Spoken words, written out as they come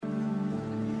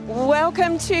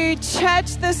Welcome to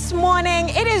church this morning.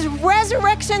 It is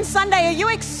Resurrection Sunday. Are you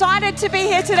excited to be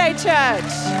here today, church?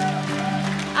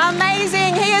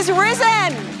 Amazing. He is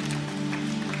risen.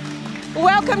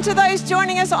 Welcome to those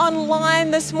joining us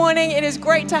online this morning. It is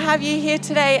great to have you here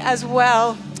today as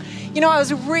well. You know, I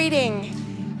was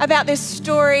reading about this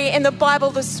story in the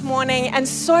Bible this morning and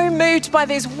so moved by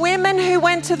these women who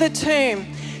went to the tomb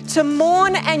to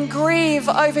mourn and grieve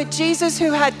over Jesus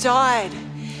who had died.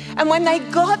 And when they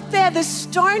got there, the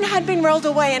stone had been rolled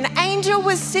away. An angel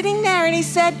was sitting there and he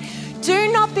said,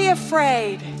 "Do not be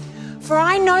afraid, for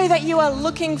I know that you are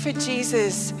looking for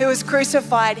Jesus who was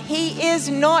crucified. He is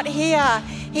not here.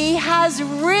 He has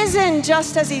risen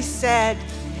just as he said."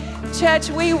 Church,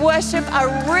 we worship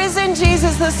a risen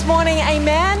Jesus this morning.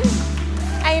 Amen.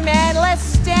 Amen. Let's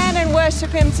stand and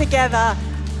worship him together.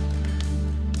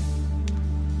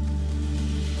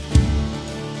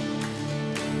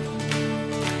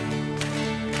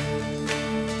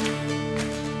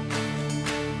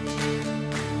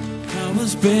 I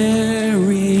was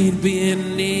buried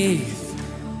beneath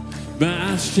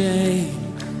my shame.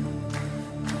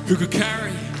 Who could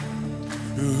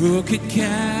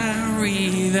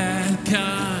carry that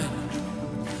kind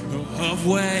of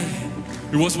weight?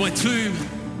 It was my tomb.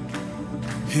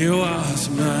 It was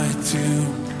my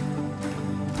tomb.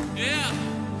 Yeah,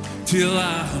 till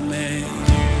I met you.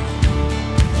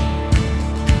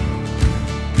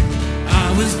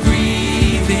 I was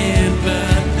breathing,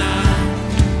 but not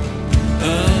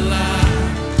alive.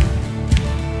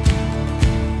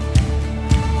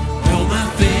 All my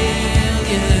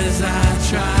failures I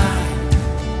tried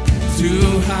to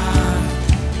hide.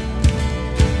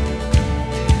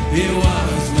 It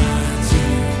was my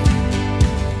tomb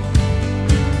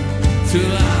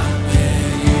till I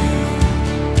met you.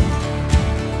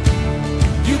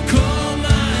 You call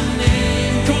my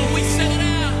name. Come on, we sing it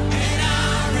out. And I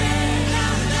ran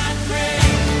out of that grave.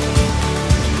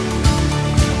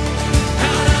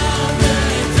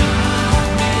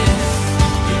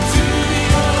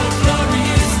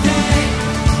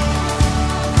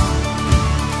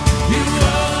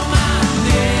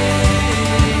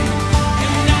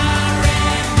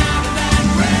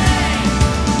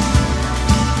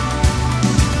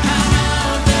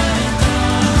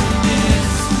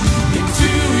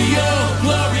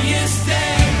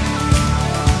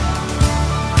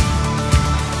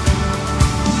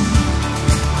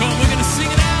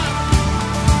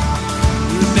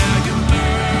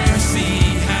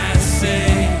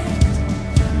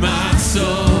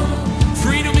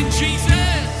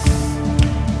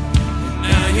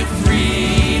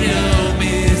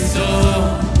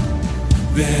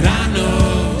 That I know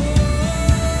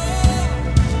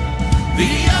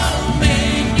the old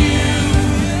man knew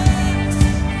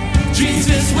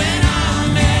Jesus when I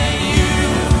met you.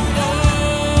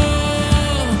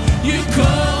 Oh, you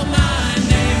called my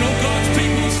name. Oh, God's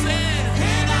people said,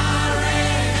 and I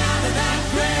ran out of that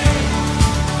grave,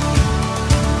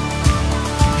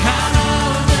 out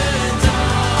of the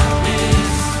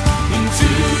darkness into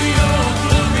your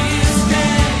glorious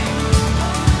day.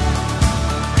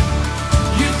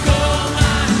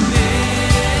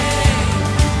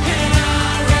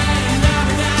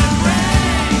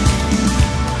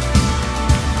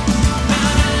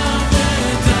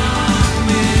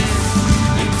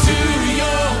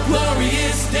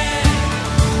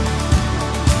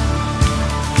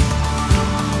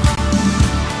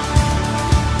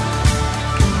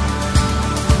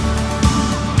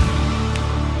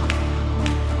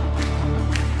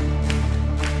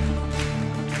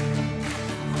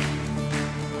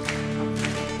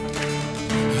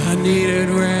 I needed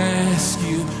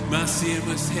rescue, my sin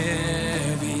was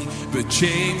heavy, but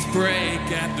chains break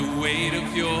at the weight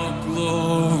of your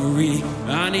glory.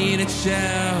 I needed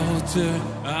shelter,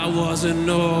 I was an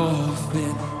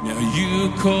orphan, now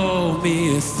you call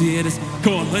me a citizen.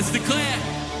 Come on, let's declare.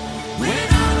 When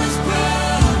I was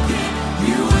broken,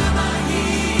 you were my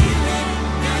healing,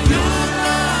 now your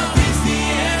love is the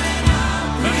air that I'm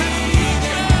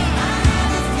breathing. I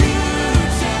have a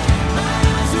future, my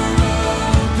eyes are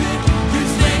open,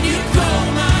 'cause then you call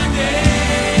my name.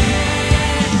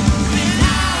 Then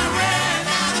I ran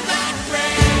out of that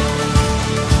grave,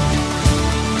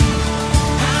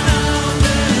 out of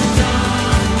the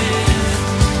darkness,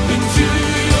 into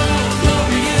your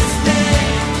glorious day.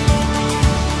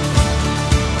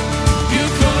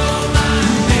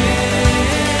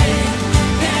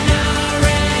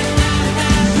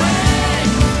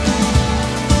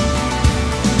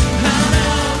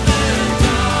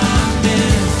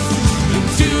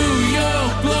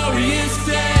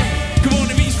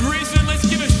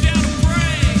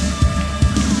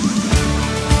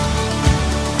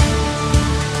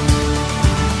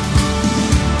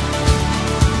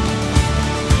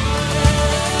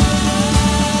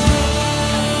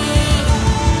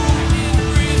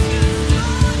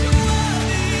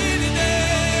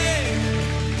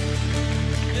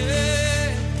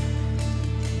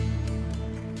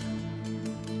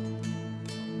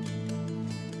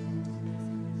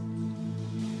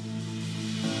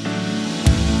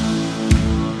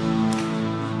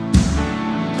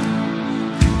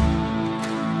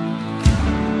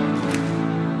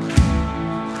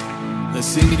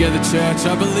 Let's sing together, church.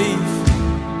 I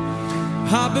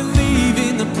believe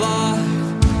in the blood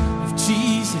of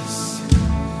Jesus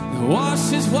that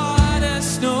washes white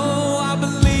as snow. I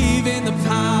believe in the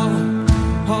power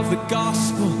of the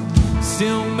gospel,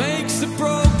 still makes the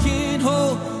broken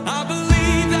whole. I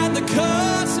believe that the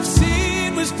curse of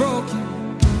sin was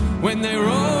broken when they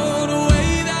rolled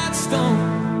away that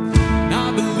stone.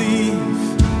 I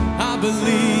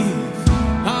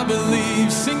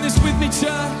believe. Sing this with me,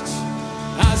 church.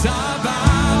 As I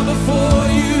bow before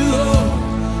you, Lord,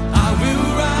 I will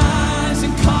rise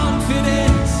in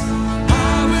confidence.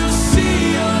 I will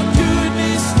see your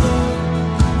goodness, Lord,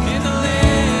 in the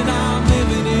land I'm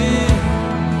living in.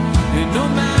 And no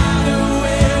matter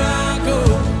where I go,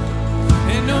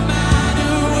 and no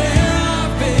matter where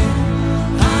I've been,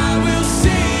 I will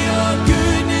see your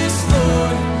goodness,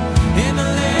 Lord, in the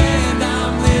land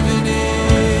I'm living in.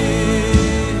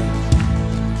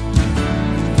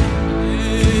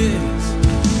 Yes.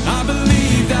 I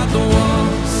believe that the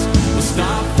walls will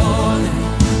stop falling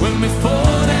when we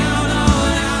fall down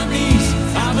on our knees.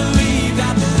 I believe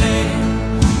that the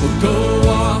lame will go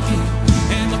walking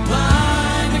and the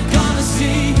blind are gonna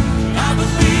see. I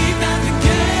believe that the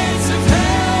gates of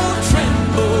hell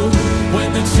tremble when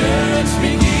the church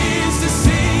begins to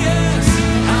see us.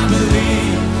 I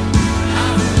believe,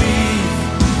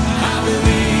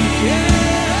 yeah.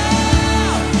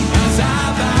 As I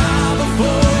bow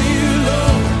before you,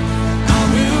 Lord, I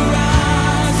will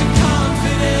rise in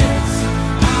confidence.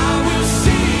 I will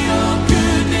see your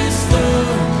goodness,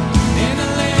 Lord, in the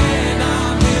land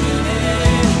I'm living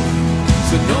in.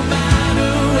 So no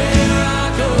matter where I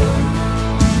go,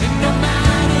 and no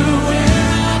matter where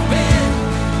I've been,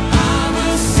 I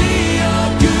will see your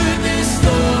goodness,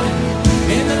 Lord,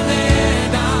 in the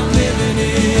land I'm living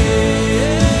in.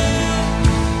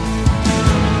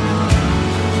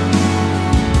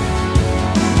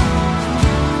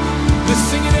 Let's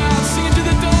sing it out, sing it to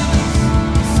the daughters.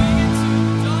 Sing it to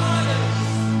the daughters.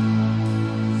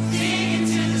 Sing it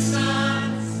to the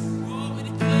sons.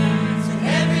 To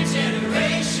every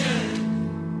generation.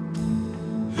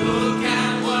 Look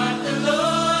at what the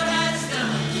Lord has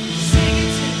done. Sing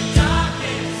it to the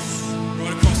darkness.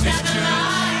 Right across this church. That the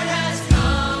light has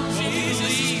come.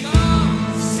 Jesus has come.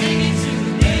 Sing it to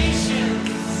the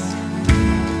nations.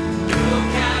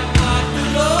 Look at what the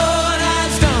Lord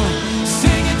has done.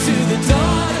 Sing it to the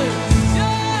daughters.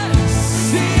 Yes.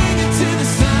 Sing it to the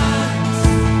sons.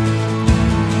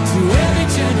 To every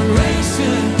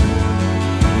generation.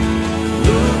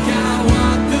 Look at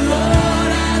what the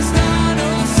Lord has done.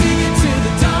 Oh, sing it to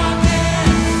the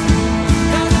darkness.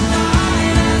 That the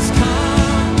light has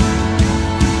come.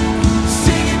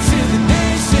 Sing it to the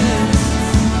nations.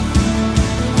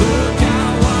 Look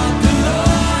at what the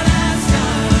Lord has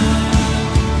done.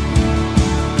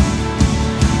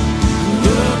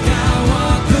 Look at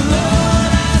what the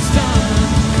Lord has done.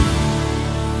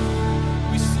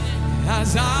 We sing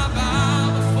as I bow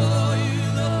before you,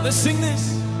 Lord. Let's sing this.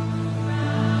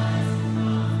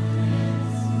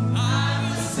 I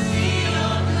will see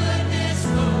your goodness,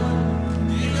 Lord,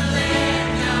 in the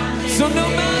land I'm living. So no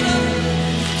matter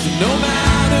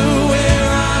where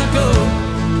I go,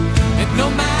 and no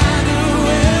matter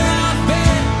where I've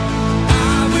been,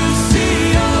 I will see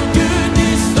your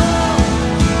goodness, Lord,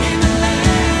 in the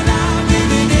land I'm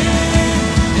living in.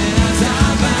 And as I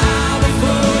bow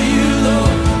before you,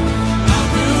 Lord, I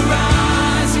will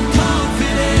rise in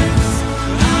confidence.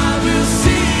 I will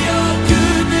see your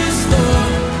goodness,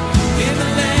 Lord, in the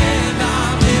land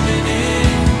I'm living in.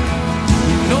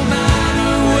 No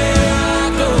matter where I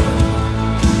go,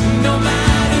 no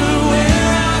matter where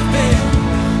I've been,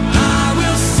 I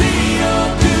will see your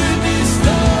goodness,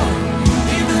 Lord,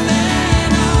 in the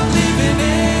land I'm living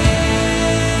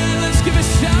in. Let's give a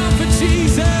shout for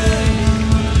Jesus.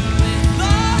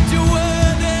 Lord, you're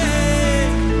worthy.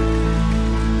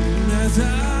 And as I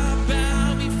bow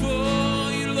before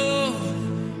you, Lord,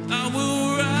 I will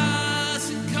rise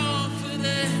in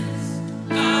confidence.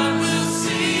 I will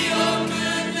see your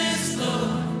goodness,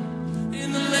 Lord, in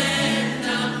the land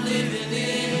I'm living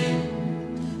in.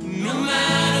 No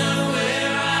matter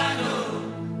where I go,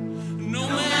 no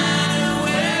matter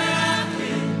where I've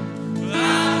been, I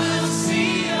will see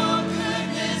your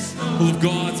goodness, Lord. All of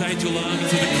God's angel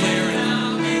armies are declaring,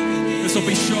 this will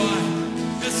be shy.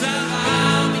 As I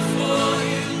bow before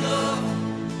you, Lord,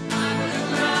 I will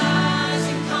rise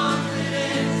in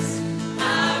confidence. I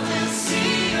will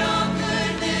see your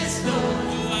goodness, Lord,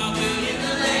 in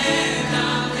the land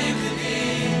I'm living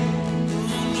in.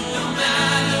 No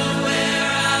matter where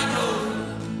I go,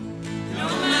 no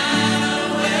matter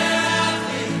where I've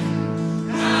been,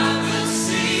 I will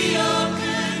see your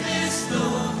goodness, Lord.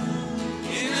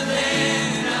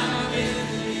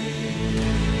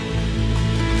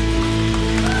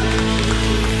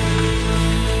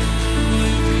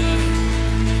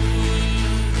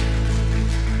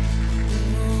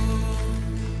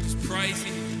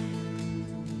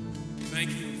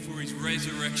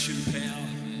 resurrection power.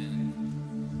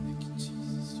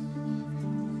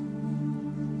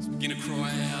 Let's begin to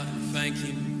cry out and thank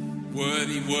him.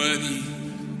 Worthy, worthy,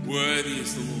 worthy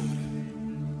is the Lord.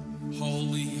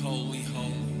 Holy, holy,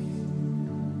 holy.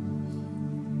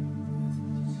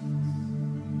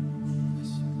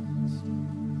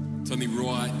 It's only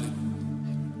right that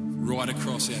right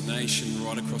across our nation,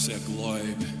 right across our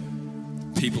globe,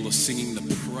 people are singing the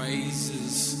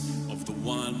praises of the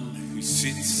one who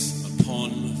sits upon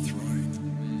the throne.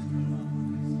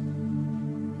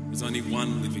 There's only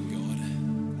one living God.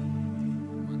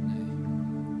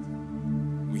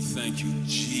 We thank you,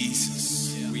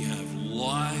 Jesus. We have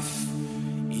life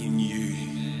in you.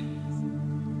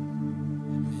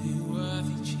 You're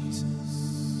worthy, Jesus.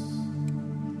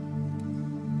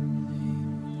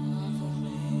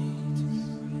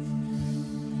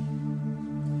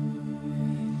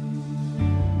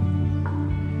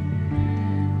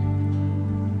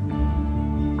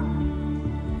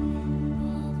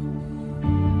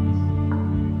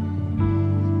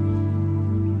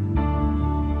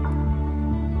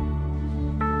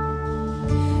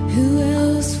 Who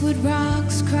else would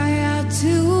rocks cry out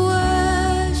to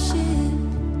worship?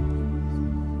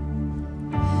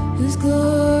 Whose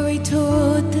glory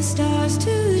taught the stars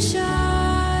to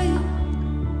shine?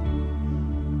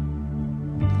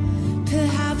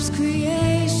 Perhaps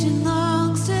creation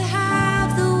longs to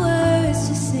have the words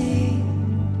to say,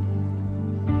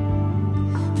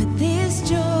 but this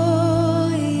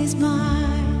joy is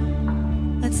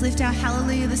mine. Let's lift our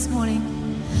hallelujah this morning.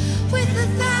 With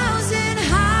 1,000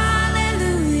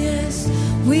 hallelujahs,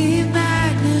 we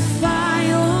magnify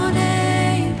your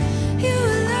name. You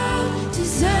alone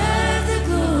deserve the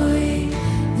glory,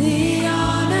 the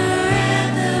honor,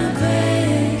 and the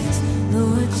praise.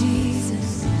 Lord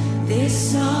Jesus, this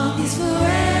song is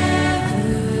forever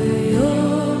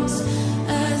yours.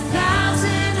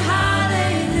 1,000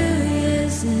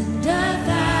 hallelujahs and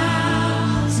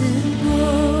 1,000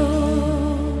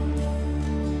 more.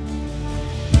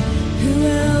 Who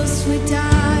else would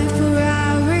die for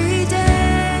our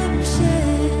redemption?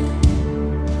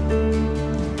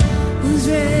 Whose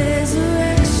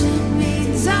resurrection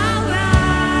means our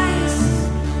rise?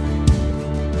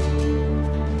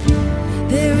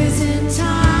 There isn't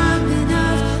time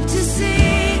enough to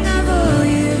sing of all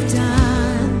you've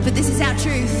done, but this is our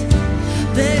truth.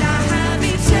 But I have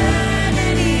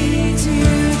eternity to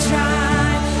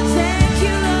try. Thank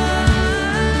you,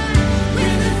 Lord.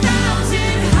 With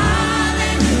 1,000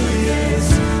 hallelujahs,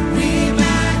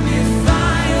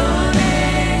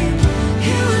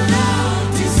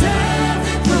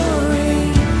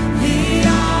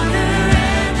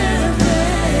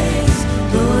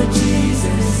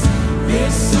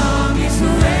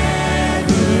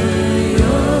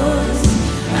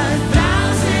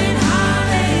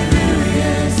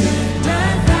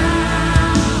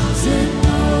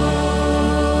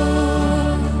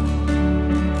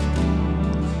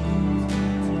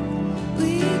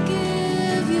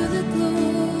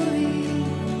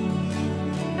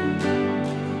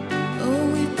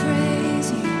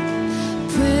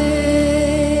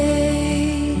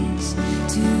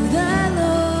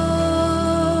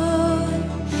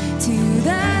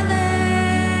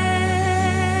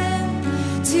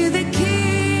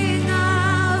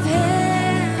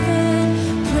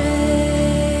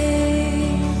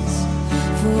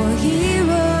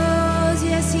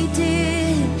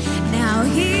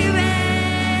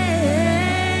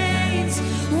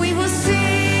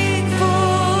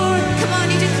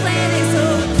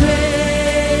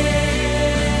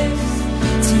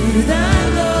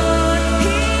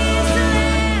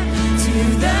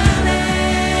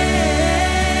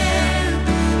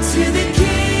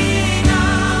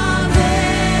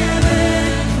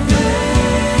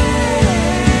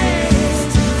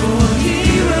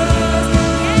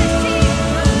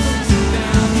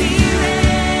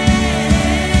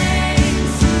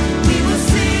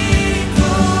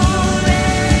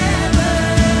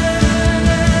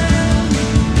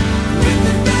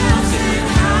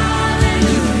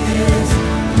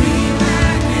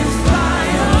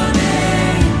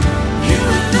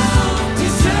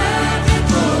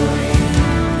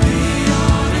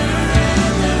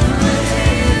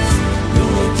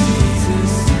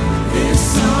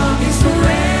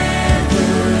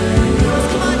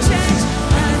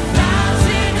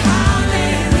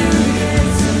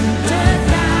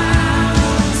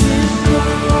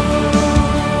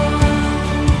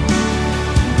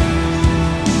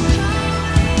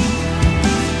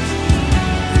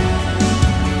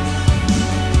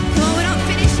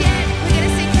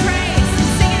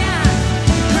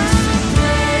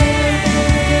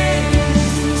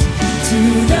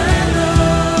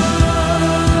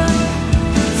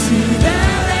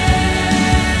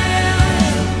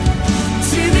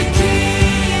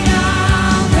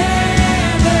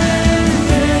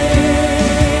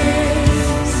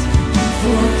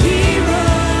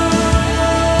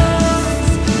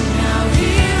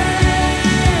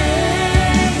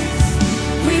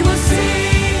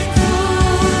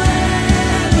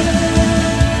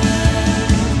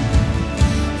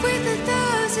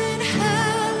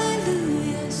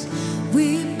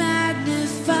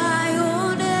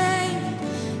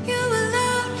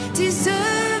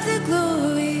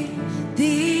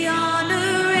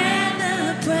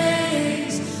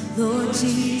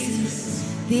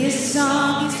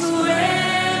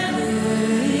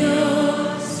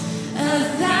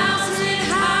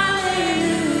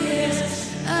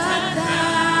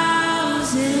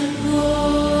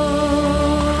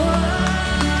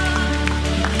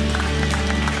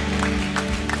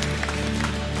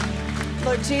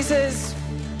 Jesus,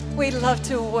 we love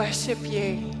to worship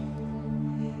you.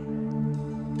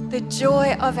 The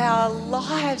joy of our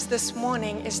lives this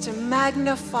morning is to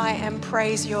magnify and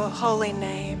praise your holy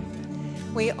name.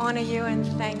 We honor you and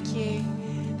thank you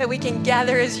that we can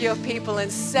gather as your people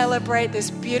and celebrate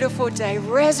this beautiful day,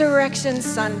 Resurrection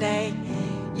Sunday.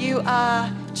 You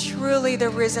are truly the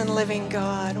risen living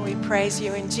God. We praise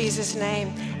you in Jesus'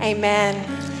 name. Amen.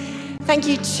 Thank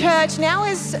you, church. Now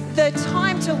is the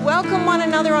time to welcome one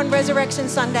another on Resurrection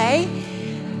Sunday.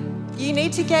 You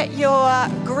need to get your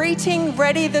greeting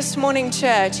ready this morning,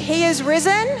 church. He is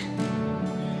risen.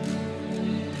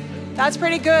 That's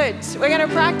pretty good. We're going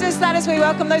to practice that as we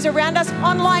welcome those around us.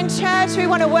 Online church, we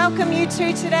want to welcome you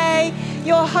to today.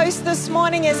 Your host this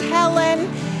morning is Helen.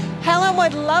 Helen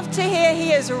would love to hear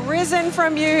he is risen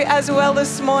from you as well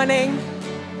this morning.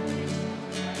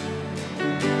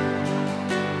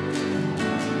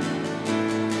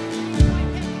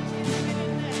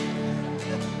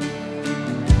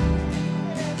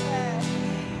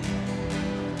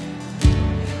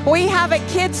 We have a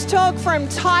kids talk from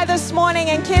Ty this morning,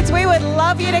 and kids, we would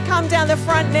love you to come down the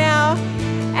front now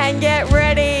and get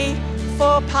ready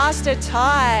for Pastor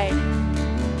Ty.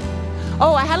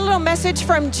 Oh, I had a little message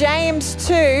from James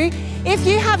too. If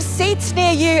you have seats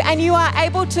near you and you are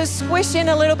able to squish in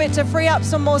a little bit to free up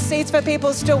some more seats for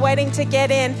people still waiting to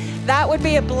get in, that would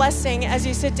be a blessing as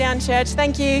you sit down, church.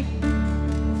 Thank you.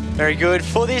 Very good.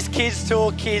 For this kids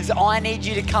talk, kids, I need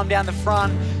you to come down the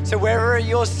front. So wherever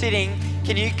you're sitting,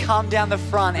 can you come down the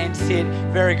front and sit?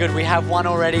 Very good. We have one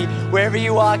already. Wherever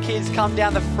you are, kids, come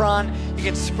down the front. You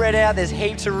can spread out. There's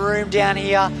heaps of room down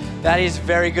here. That is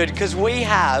very good because we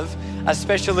have a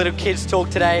special little kids talk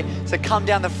today. So come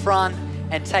down the front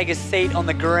and take a seat on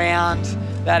the ground.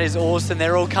 That is awesome.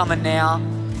 They're all coming now.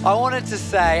 I wanted to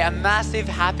say a massive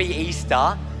happy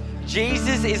Easter.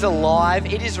 Jesus is alive.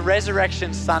 It is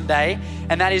Resurrection Sunday,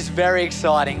 and that is very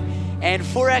exciting. And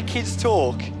for our kids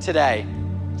talk today,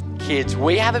 kids,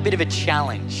 we have a bit of a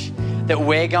challenge that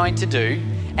we're going to do.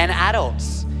 And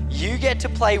adults, you get to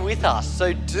play with us.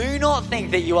 So do not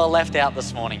think that you are left out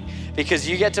this morning because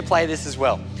you get to play this as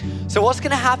well. So what's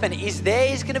going to happen is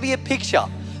there is going to be a picture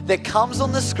that comes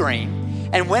on the screen.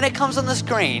 And when it comes on the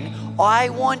screen, I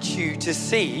want you to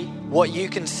see what you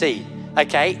can see,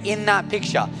 okay, in that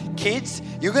picture. Kids,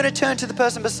 you're going to turn to the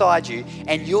person beside you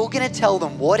and you're going to tell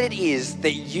them what it is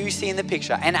that you see in the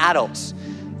picture. And adults,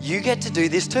 you get to do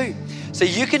this too. So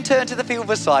you can turn to the people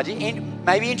beside you and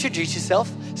maybe introduce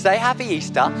yourself, say Happy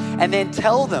Easter, and then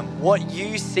tell them what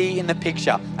you see in the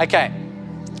picture. Okay,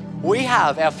 we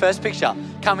have our first picture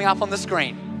coming up on the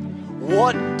screen.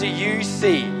 What do you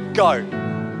see? Go.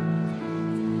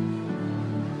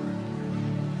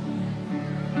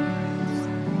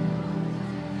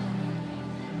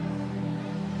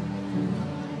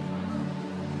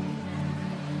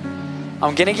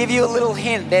 I'm going to give you a little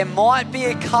hint. There might be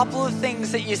a couple of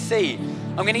things that you see.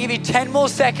 I'm going to give you 10 more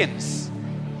seconds.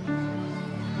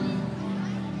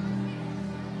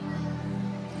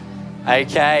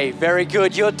 Okay, very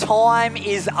good. Your time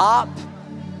is up.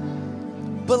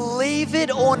 Believe it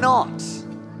or not,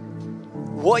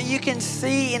 what you can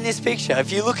see in this picture,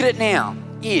 if you look at it now,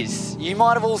 is, you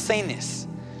might have all seen this,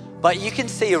 but you can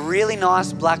see a really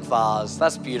nice black vase.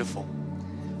 That's beautiful.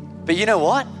 But you know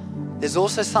what? There's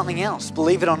also something else,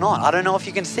 believe it or not. I don't know if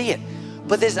you can see it,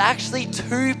 but there's actually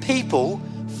two people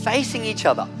facing each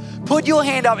other. Put your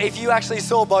hand up if you actually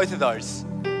saw both of those.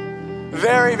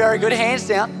 Very, very good. Hands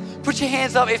down. Put your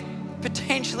hands up if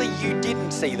potentially you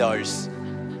didn't see those.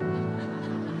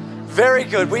 Very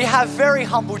good. We have very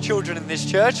humble children in this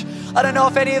church. I don't know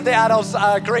if any of the adults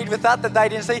agreed with that they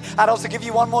didn't see. Adults, will give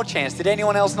you one more chance. Did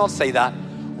anyone else not see that?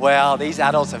 Wow, these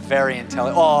adults are very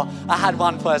intelligent. Oh, I had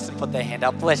one person put their hand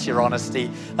up. Bless your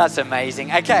honesty. That's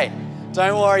amazing. Okay,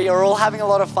 don't worry. You're all having a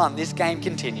lot of fun. This game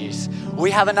continues. We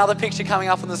have another picture coming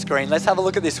up on the screen. Let's have a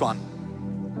look at this one.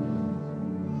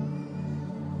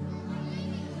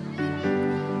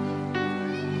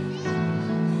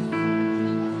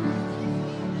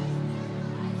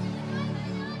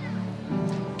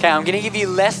 Okay, I'm going to give you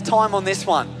less time on this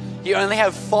one. You only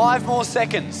have 5 more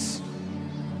seconds.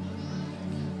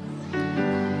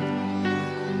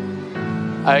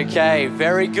 Okay,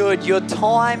 very good. Your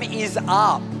time is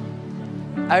up.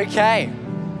 Okay.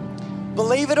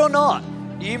 Believe it or not,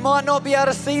 you might not be able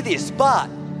to see this, but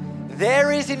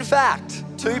there is in fact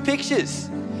 2 pictures.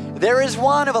 There is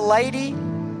one of a lady,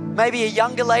 maybe a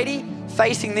younger lady,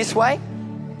 facing this way.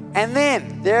 And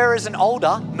then there is an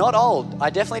older, not old,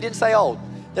 I definitely didn't say old.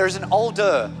 There is an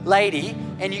older lady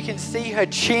and you can see her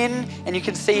chin and you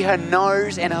can see her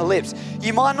nose and her lips.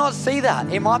 You might not see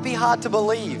that. It might be hard to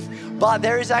believe. but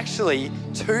there is actually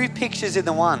 2 pictures in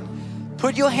the one.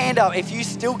 Put your hand up if you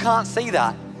still can't see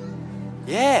that.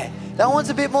 Yeah, that one's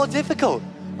a bit more difficult.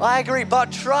 I agree,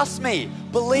 but trust me,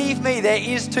 believe me, there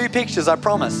is 2 pictures, I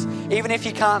promise, even if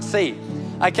you can't see.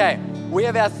 Okay, we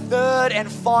have our 3rd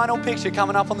and final picture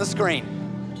coming up on the screen.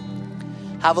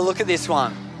 Have a look at this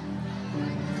one.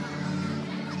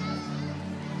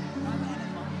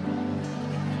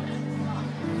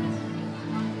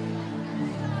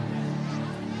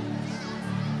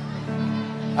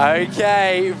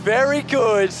 Okay, very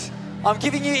good. I'm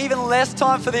giving you even less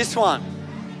time for this one.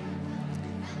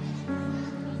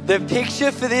 The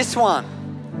picture for this one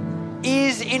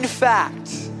is, in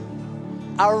fact,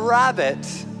 a rabbit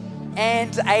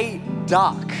and a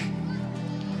duck.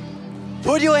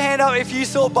 Put your hand up if you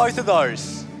saw both of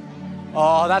those.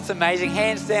 Oh, that's amazing.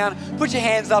 Hands down. Put your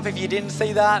hands up if you didn't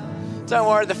see that. Don't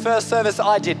worry, the first service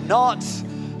I did not,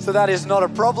 so that is not a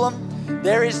problem.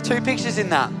 There is 2 pictures in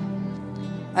that.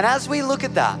 And as we look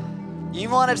at that, you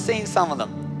might have seen some of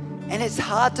them. And it's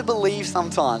hard to believe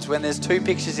sometimes when there's 2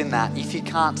 pictures in that if you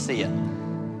can't see it.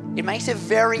 It makes it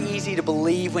very easy to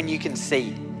believe when you can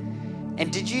see.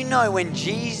 And did you know when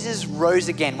Jesus rose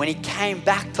again, when he came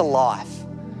back to life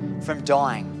from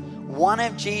dying, one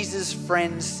of Jesus'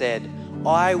 friends said,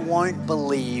 "I won't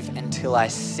believe until I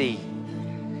see."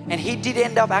 And he did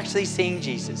end up actually seeing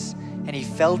Jesus. And he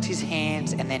felt his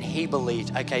hands and then he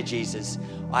believed, "Okay, Jesus,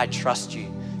 I trust you."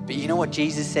 But you know what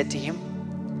Jesus said to him?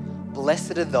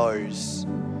 "Blessed are those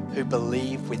who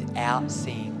believe without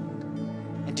seeing."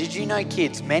 And did you know,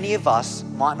 kids, many of us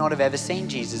might not have ever seen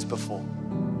Jesus before,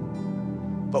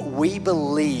 but we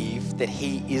believe that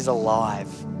he is alive.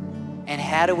 And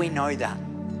how do we know that?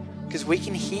 Because we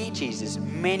can hear Jesus.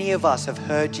 Many of us have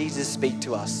heard Jesus speak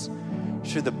to us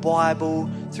through the Bible,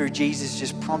 through Jesus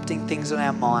just prompting things on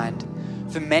our mind.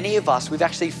 For many of us, we've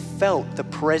actually felt the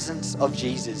presence of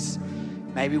Jesus.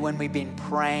 Maybe when we've been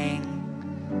praying,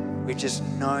 we've just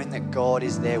known that God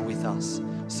is there with us.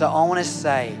 So I want to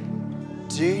say,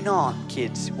 do not,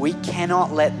 kids, we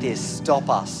cannot let this stop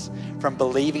us from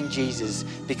believing Jesus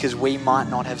because we might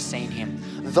not have seen him.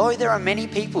 Though there are many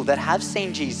people that have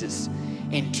seen Jesus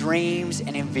in dreams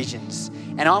and in visions.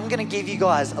 And I'm going to give you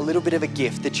guys a little bit of a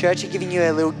gift. The church are giving you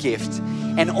a little gift.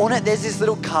 And on it, there's this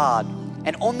little card.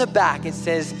 And on the back, it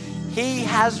says, "He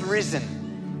has risen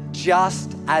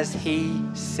just as he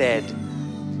said."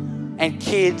 And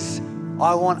kids,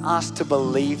 I want us to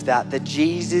believe that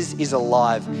Jesus is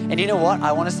alive. And you know what?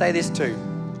 I want to say this too.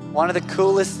 One of the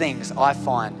coolest things I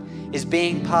find is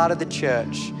being part of the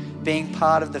church, being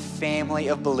part of the family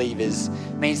of believers,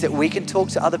 means that we can talk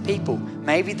to other people,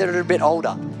 maybe that are a bit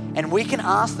older, and we can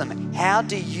ask them, "How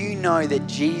do you know that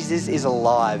Jesus is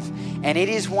alive?" And it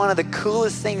is one of the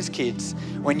coolest things, kids,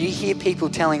 when you hear people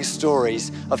telling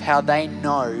stories of how they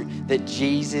know that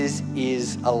Jesus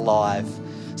is alive.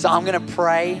 So I'm going to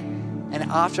pray, and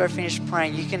after I finish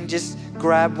praying, you can just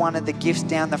grab one of the gifts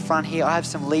down the front here. I have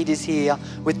some leaders here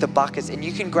with the buckets, and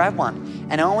you can grab one.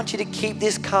 And I want you to keep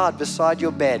this card beside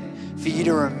your bed for you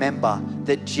to remember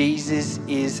that Jesus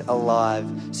is alive,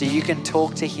 so you can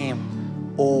talk to him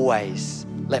always.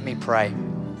 Let me pray.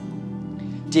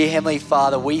 Dear Heavenly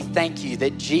Father, we thank you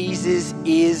that Jesus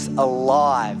is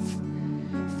alive.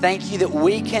 Thank you that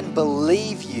we can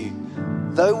believe you.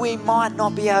 Though we might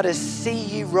not be able to see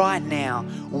you right now,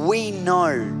 we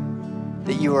know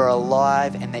that you are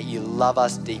alive and that you love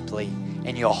us deeply.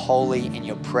 In your holy and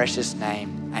your precious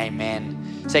name, amen.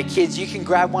 So kids, you can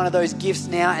grab one of those gifts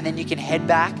now, and then you can head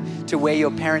back to where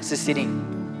your parents are sitting.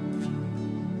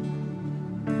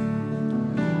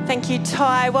 Thank you,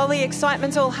 Ty. While the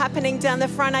excitement's all happening down the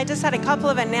front, I just had a couple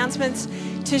of announcements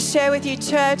to share with you,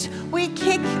 church. We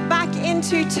kick back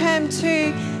into term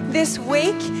 2 this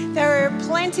week. There are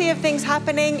plenty of things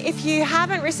happening. If you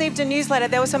haven't received a newsletter,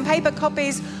 there were some paper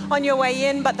copies on your way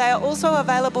in, but they are also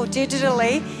available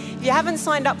digitally. If you haven't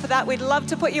signed up for that, we'd love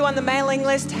to put you on the mailing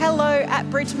list,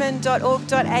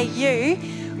 hello@bridgman.org.au.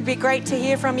 It'd be great to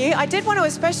hear from you. I did want to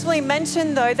especially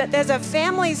mention, though, that there's a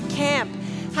families camp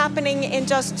happening in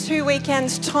just 2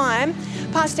 weekends' time.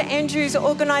 Pastor Andrew's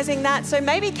organising that, so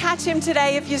maybe catch him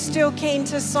today if you're still keen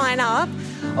to sign up,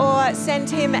 or send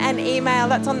him an email.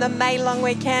 That's on the May long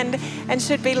weekend and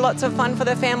should be lots of fun for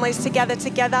the families to gather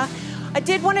together. I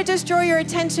did want to just draw your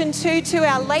attention to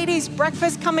our ladies'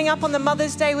 breakfast coming up on the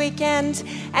Mother's Day weekend,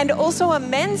 and also a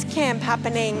men's camp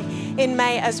happening in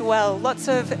May as well. Lots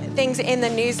of things in the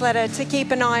newsletter to keep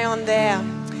an eye on there.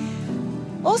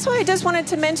 Also, I just wanted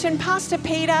to mention Pastor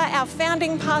Peter, our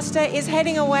founding pastor, is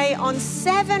heading away on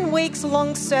 7 weeks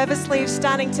long service leave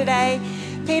starting today.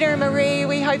 Peter and Marie,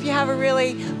 we hope you have a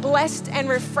really blessed and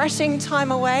refreshing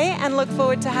time away and look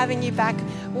forward to having you back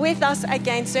with us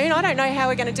again soon. I don't know how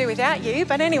we're going to do without you,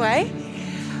 but anyway.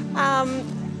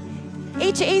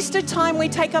 Each Easter time we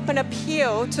take up an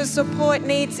appeal to support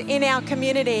needs in our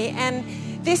community, and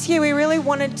this year we really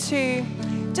wanted to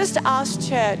just ask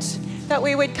church that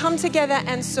we would come together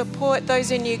and support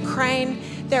those in Ukraine.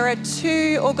 There are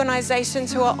 2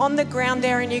 organisations who are on the ground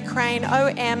there in Ukraine,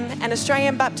 OM and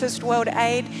Australian Baptist World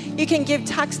Aid. You can give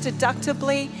tax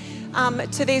deductibly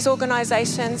to these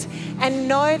organisations and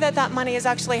know that that money is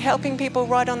actually helping people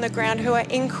right on the ground who are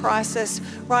in crisis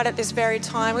right at this very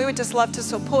time. We would just love to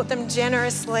support them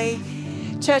generously.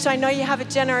 Church, I know you have a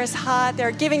generous heart. There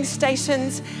are giving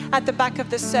stations at the back of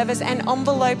the service and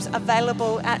envelopes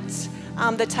available at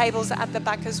the tables at the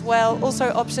back as well.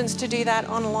 Also options to do that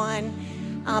online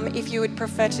if you would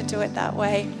prefer to do it that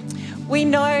way. We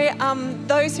know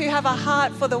those who have a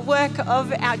heart for the work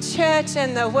of our church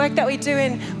and the work that we do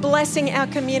in blessing our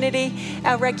community.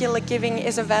 Our regular giving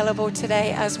is available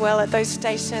today as well at those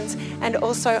stations and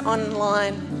also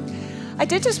online. I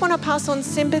did just want to pass on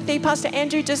sympathy. Pastor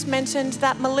Andrew just mentioned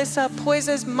that Melissa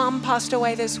Poyser's mum passed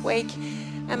away this week.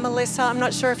 And Melissa, I'm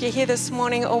not sure if you're here this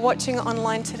morning or watching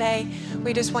online today.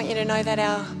 We just want you to know that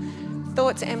our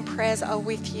thoughts and prayers are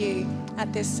with you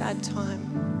at this sad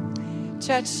time.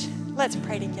 Church, let's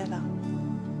pray together.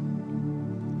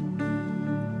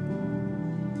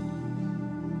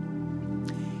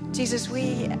 Jesus,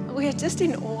 we are just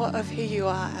in awe of who you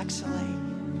are, actually.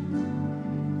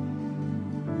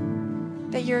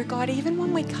 That you're a God, even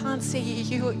when we can't see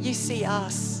you, you see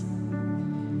us.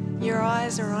 Your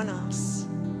eyes are on us.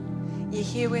 You're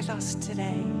here with us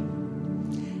today.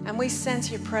 And we sense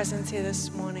your presence here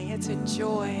this morning. It's a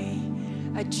joy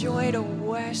to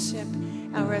worship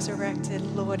our resurrected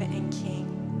Lord and King.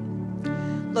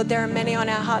 Lord, there are many on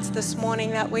our hearts this morning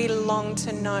that we long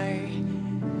to know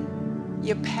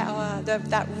your power,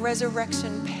 that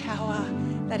resurrection power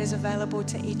that is available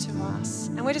to each of us.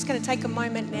 And we're just going to take a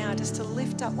moment now just to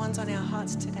lift up ones on our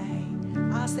hearts today.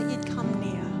 Ask that you'd come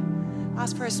near.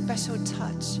 Ask for a special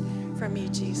touch from you,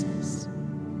 Jesus.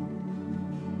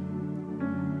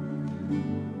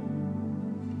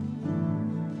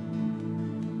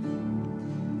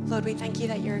 Lord, we thank you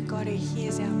that you're a God who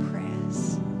hears our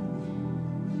prayers.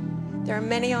 There are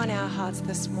many on our hearts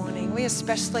this morning. We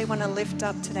especially want to lift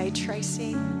up today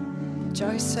Tracy,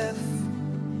 Joseph,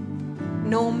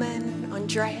 Norman,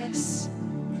 Andreas,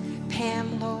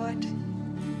 Pam, Lord,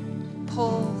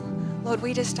 Paul. Lord,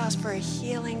 we just ask for a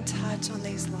healing touch on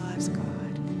these lives, God.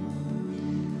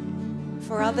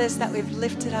 For others that we've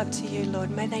lifted up to you, Lord,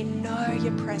 may they know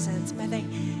your presence. May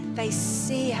they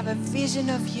see, have a vision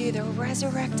of you, the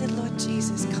resurrected Lord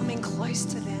Jesus, coming close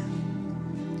to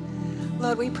them.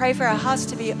 Lord, we pray for our hearts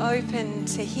to be open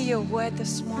to hear your word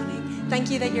this morning. Thank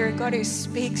you that you're a God who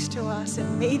speaks to us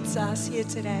and meets us here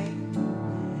today.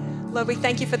 Lord, we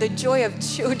thank you for the joy of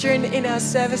children in our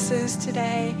services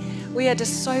today. We are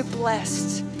just so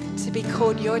blessed to be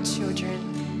called your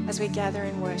children as we gather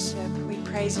and worship. We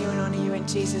praise you and honor you in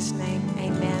Jesus' name.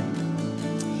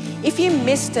 Amen. If you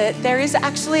missed it, there is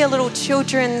actually a little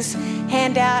children's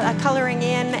handout, a colouring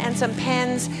in and some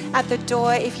pens at the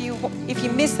door. If you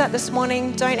missed that this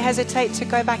morning, don't hesitate to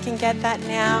go back and get that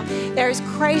now. There is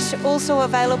creche also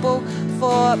available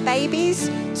for babies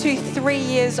to 3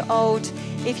 years old.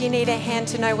 If you need a hand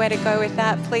to know where to go with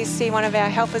that, please see one of our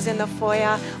helpers in the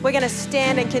foyer. We're going to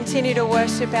stand and continue to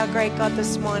worship our great God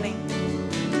this morning.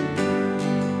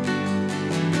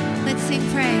 Let's sing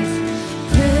praise.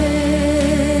 Praise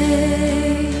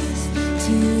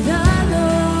to the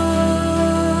Lord,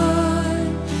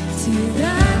 to the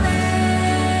Lamb,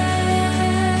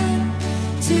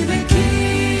 to the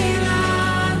King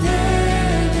of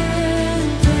heaven.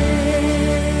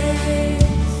 Praise,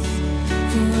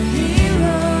 for he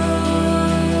rose,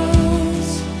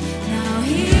 now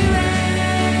he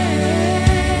reigns.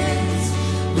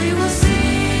 We will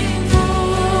sing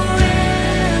forever.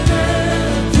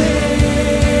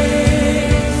 Praise.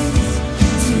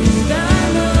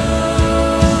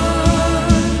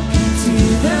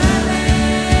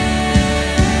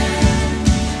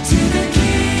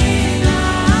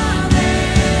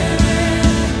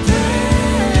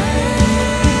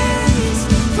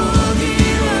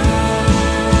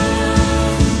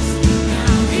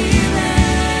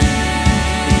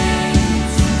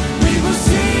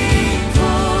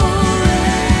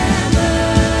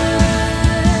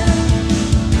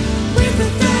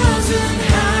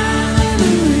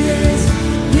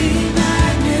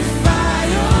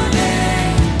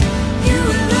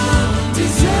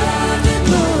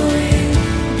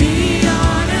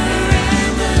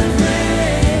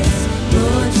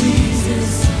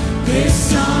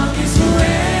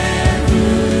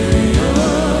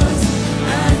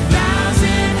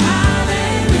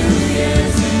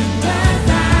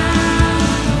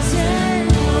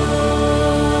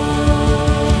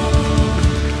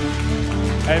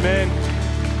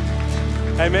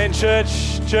 Amen. Amen,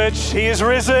 church. Church, He is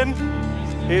risen.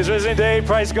 He is risen indeed.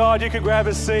 Praise God. You can grab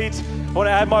a seat. I want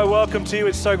to add my welcome to you.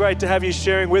 It's so great to have you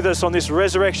sharing with us on this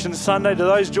Resurrection Sunday. To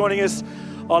those joining us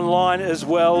online as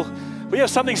well, we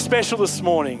have something special this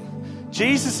morning.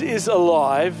 Jesus is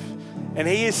alive and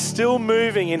He is still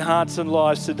moving in hearts and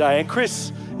lives today. And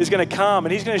Chris is going to come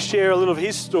and he's going to share a little of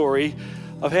his story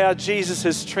of how Jesus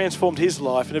has transformed his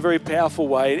life in a very powerful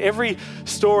way. And every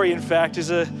story, in fact, is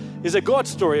a God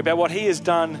story about what He has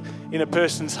done in a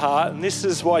person's heart. And this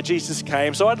is why Jesus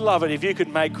came. So I'd love it if you could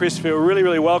make Chris feel really,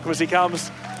 really welcome as he comes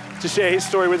to share his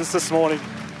story with us this morning.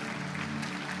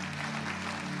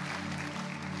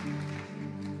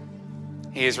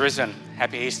 He is risen.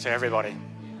 Happy Easter, everybody.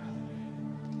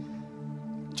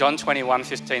 John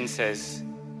 21:15 says,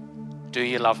 "Do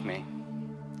you love me?"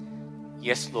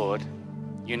 "Yes, Lord,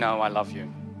 you know I love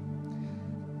you."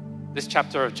 This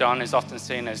chapter of John is often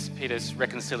seen as Peter's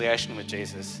reconciliation with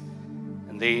Jesus,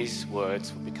 and these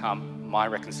words will become my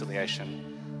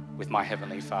reconciliation with my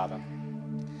Heavenly Father.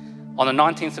 On the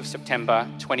 19th of September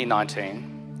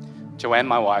 2019, Joanne,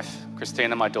 my wife,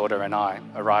 Christina, my daughter, and I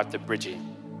arrived at Bridgie.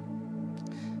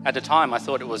 At the time, I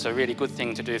thought it was a really good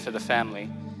thing to do for the family.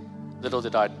 Little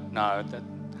did I know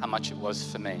how much it was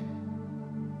for me.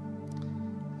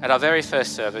 At our very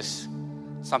first service,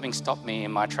 something stopped me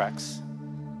in my tracks.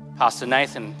 Pastor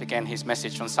Nathan began his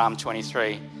message on Psalm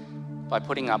 23 by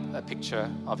putting up a picture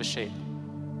of a sheep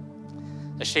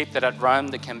that had roamed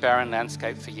the Canberran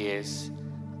landscape for years,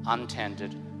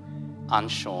 untended,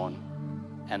 unshorn,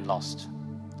 and lost.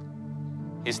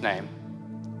 His name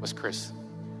was Chris.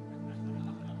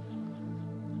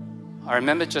 I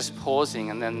remember just pausing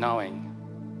and then knowing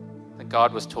that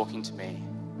God was talking to me,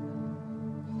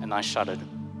 and I shuddered.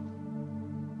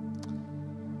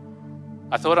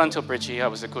 I thought until Bridgie I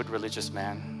was a good religious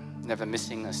man, never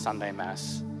missing a Sunday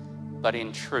Mass, but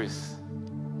in truth,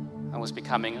 I was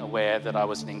becoming aware that I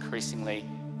was an increasingly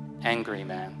angry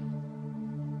man.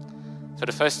 For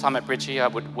the first time at Bridgie, I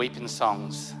would weep in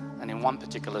songs, and in one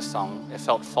particular song, it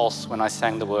felt false when I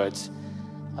sang the words,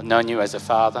 "I've known you as a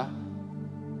father,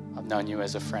 I've known you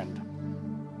as a friend."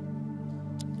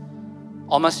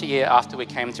 Almost a year after we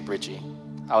came to Bridgie,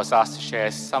 I was asked to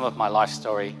share some of my life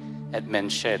story at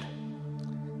Men's Shed.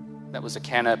 That was a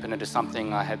can opener to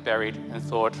something I had buried and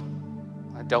thought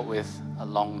I dealt with a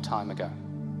long time ago.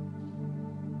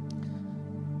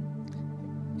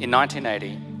 In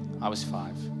 1980, I was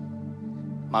 5.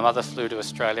 My mother flew to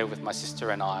Australia with my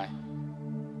sister and I.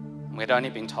 And we had only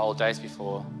been told days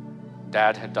before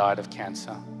Dad had died of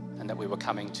cancer and that we were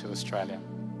coming to Australia.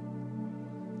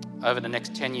 Over the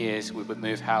next 10 years, we would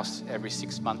move house every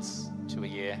 6 months to a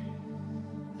year,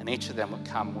 and each of them would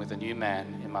come with a new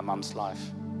man in my mum's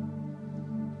life.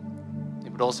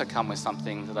 It would also come with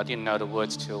something that I didn't know the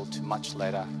words till too much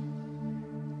later: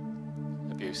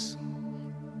 abuse.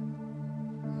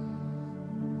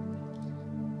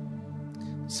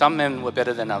 Some men were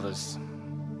better than others,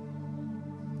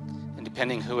 and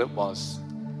depending who it was,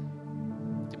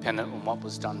 dependent on what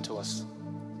was done to us.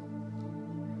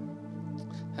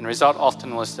 And the result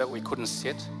often was that we couldn't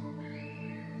sit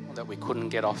or that we couldn't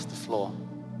get off the floor.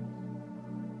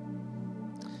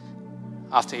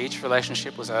 After each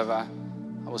relationship was over,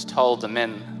 I was told the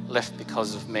men left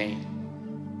because of me.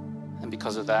 And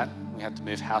because of that, we had to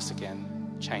move house again,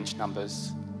 change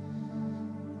numbers.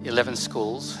 11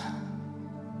 schools,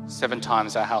 7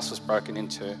 times our house was broken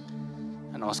into,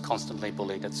 and I was constantly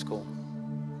bullied at school.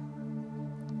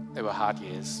 They were hard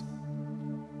years.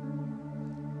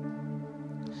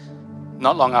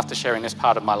 Not long after sharing this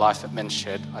part of my life at Men's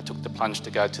Shed, I took the plunge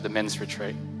to go to the men's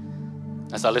retreat.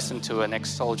 As I listened to an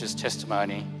ex-soldier's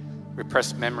testimony,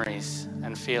 repressed memories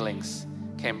and feelings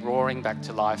came roaring back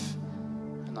to life,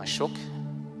 and I shook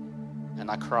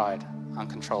and I cried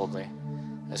uncontrollably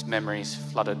as memories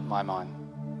flooded my mind.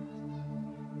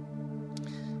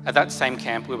 At that same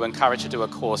camp, we were encouraged to do a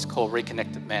course called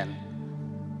Reconnected Men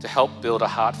to help build a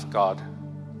heart for God.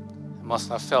 And whilst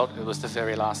I felt it was the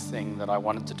very last thing that I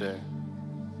wanted to do,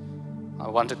 I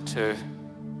wanted to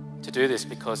do this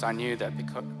because I knew that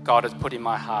because God had put in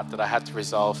my heart that I had to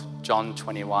resolve John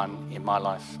 21 in my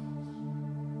life.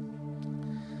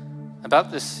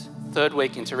 About this 3rd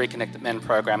week into Reconnected Men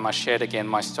program, I shared again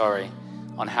my story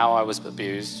on how I was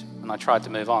abused and I tried to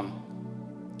move on.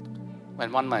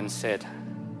 When one man said,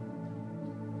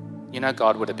 "You know,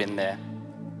 God would have been there."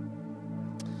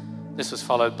 This was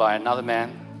followed by another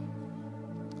man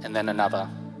and then another.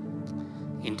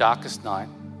 In darkest night,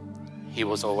 He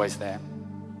was always there.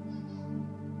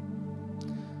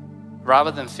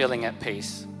 Rather than feeling at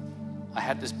peace, I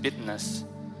had this bitterness,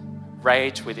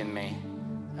 rage within me,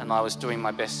 and I was doing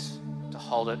my best to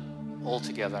hold it all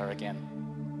together again.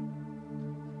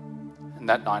 And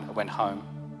that night I went home,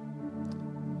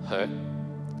 hurt.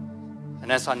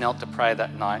 And as I knelt to pray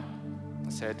that night, I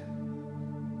said,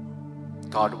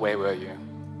 God, where were you?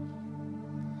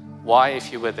 Why,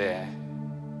 if you were there,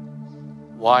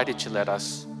 why did you let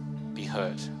us be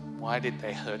hurt? Why did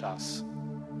they hurt us?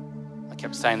 I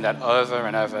kept saying that over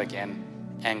and over again,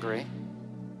 angry,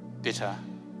 bitter,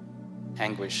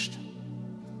 anguished.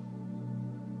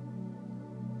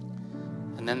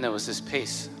 And then there was this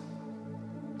peace.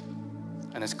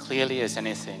 And as clearly as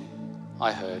anything,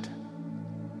 I heard,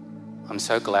 I'm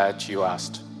so glad you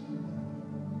asked.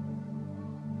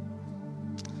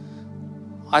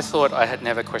 I thought I had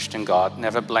never questioned God,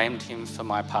 never blamed him for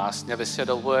my past, never said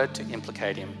a word to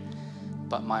implicate him.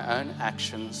 But my own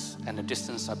actions and the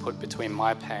distance I put between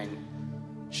my pain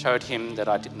showed him that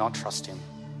I did not trust him.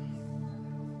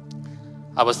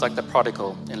 I was like the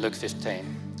prodigal in Luke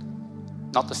 15.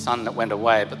 Not the son that went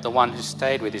away, but the one who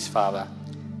stayed with his father.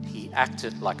 He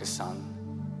acted like a son,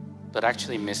 but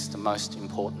actually missed the most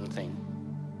important thing,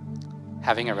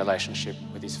 having a relationship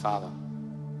with his father.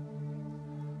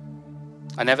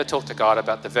 I never talked to God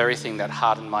about the very thing that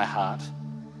hardened my heart,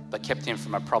 but kept him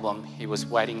from a problem he was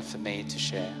waiting for me to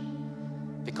share.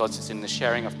 Because it's in the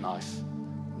sharing of life,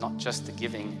 not just the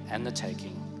giving and the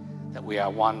taking, that we are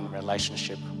one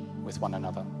relationship with one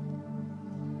another.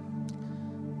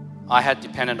 I had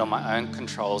depended on my own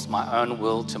controls, my own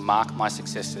will to mark my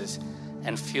successes,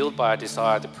 and fueled by a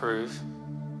desire to prove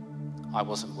I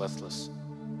wasn't worthless.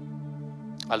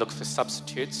 I looked for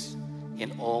substitutes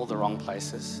in all the wrong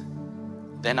places.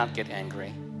 Then I'd get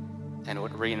angry, and it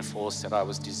would reinforce that I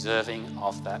was deserving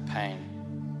of that pain.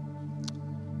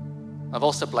 I've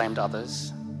also blamed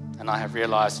others, and I have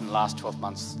realized in the last 12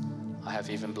 months, I have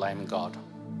even blamed God.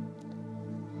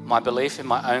 My belief in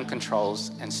my own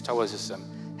controls and stoicism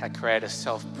had created a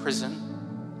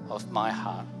self-prison of my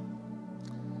heart.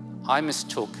 I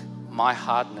mistook my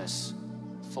hardness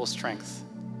for strength,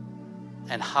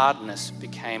 and hardness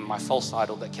became my false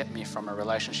idol that kept me from a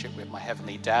relationship with my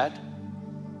heavenly dad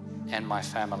and my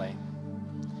family.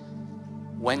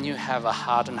 When you have a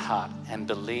hardened heart and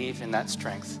believe in that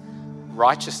strength,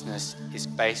 righteousness is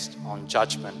based on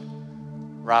judgment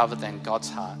rather than God's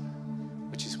heart,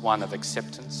 which is one of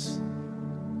acceptance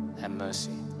and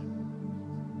mercy.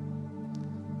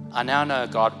 I now know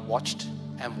God watched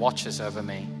and watches over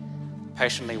me,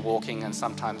 patiently walking and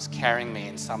sometimes carrying me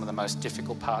in some of the most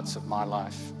difficult parts of my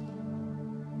life.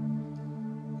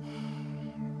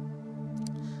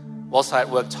 Whilst I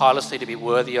had worked tirelessly to be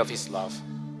worthy of his love,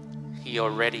 he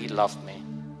already loved me,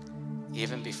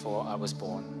 even before I was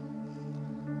born.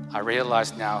 I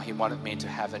realize now he wanted me to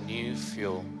have a new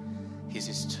fuel, his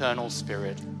eternal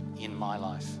spirit in my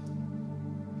life.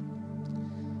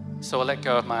 So I let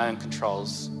go of my own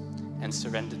controls and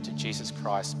surrendered to Jesus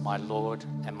Christ, my Lord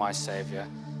and my Savior,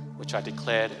 which I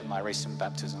declared at my recent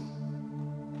baptism.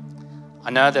 I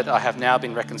know that I have now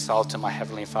been reconciled to my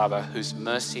Heavenly Father, whose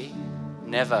mercy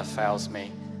never fails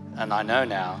me, and I know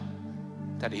now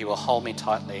that he will hold me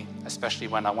tightly, especially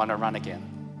when I want to run again.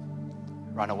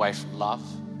 Run away from love,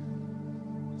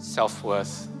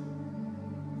 self-worth,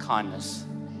 kindness,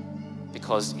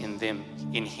 because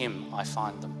in him I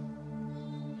find them.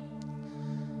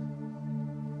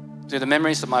 Do the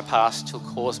memories of my past still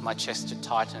cause my chest to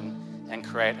tighten and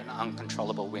create an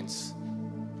uncontrollable wince?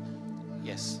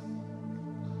 Yes.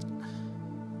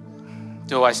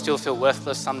 Do I still feel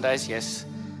worthless some days? Yes.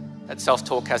 That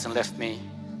self-talk hasn't left me,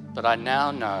 but I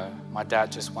now know my dad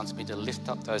just wants me to lift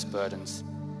up those burdens.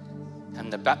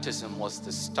 And the baptism was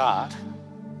the start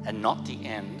and not the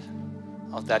end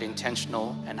of that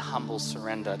intentional and humble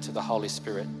surrender to the Holy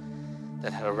Spirit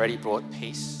that had already brought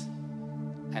peace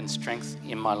and strength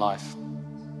in my life.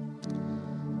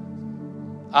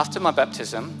 After my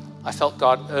baptism, I felt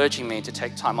God urging me to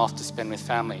take time off to spend with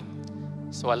family.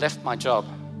 So I left my job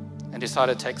and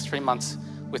decided to take 3 months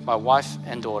with my wife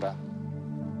and daughter.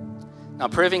 Now,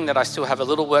 proving that I still have a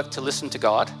little work to listen to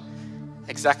God,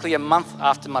 exactly a month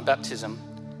after my baptism,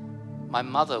 my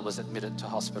mother was admitted to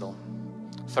hospital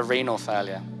for renal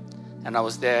failure, and I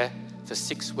was there for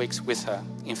 6 weeks with her.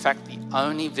 In fact, the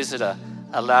only visitor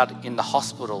allowed in the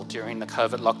hospital during the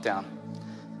COVID lockdown,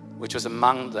 which was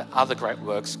among the other great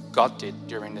works God did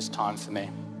during this time for me.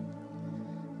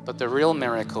 But the real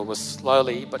miracle was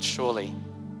slowly but surely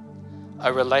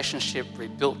a relationship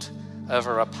rebuilt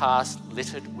over a past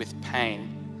littered with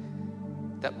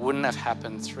pain that wouldn't have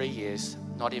happened 3 years,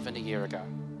 not even a year ago.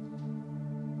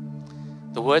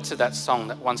 The words of that song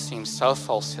that once seemed so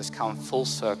false has come full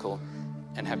circle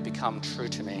and have become true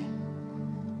to me.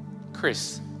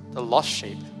 Chris, the lost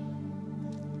sheep,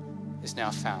 is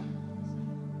now found.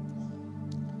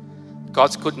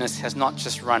 God's goodness has not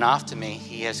just run after me,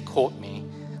 he has caught me,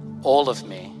 all of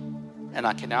me. And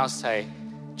I can now say,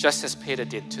 just as Peter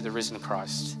did to the risen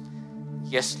Christ,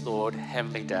 yes, Lord,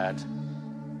 Heavenly Dad,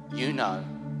 you know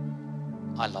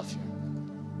I love you.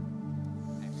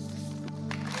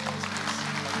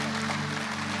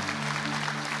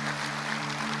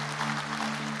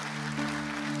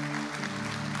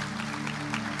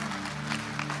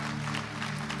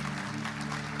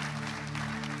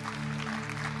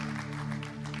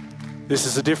 This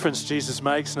is the difference Jesus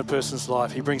makes in a person's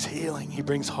life. He brings healing. He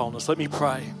brings wholeness. Let me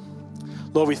pray.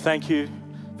 Lord, we thank you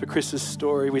for Chris's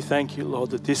story. We thank you,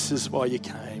 Lord, that this is why you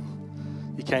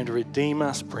came. You came to redeem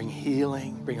us, bring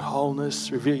healing, bring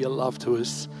wholeness, reveal your love to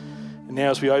us. And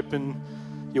now as we open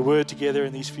your word together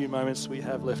in these few moments we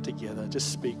have left together,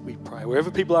 just speak, we pray. Wherever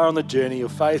people are on the journey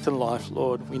of faith and life,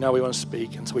 Lord, we know we want to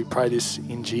speak. And so we pray this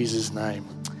in Jesus' name.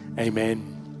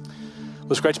 Amen.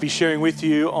 Well, it's great to be sharing with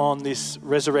you on this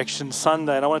Resurrection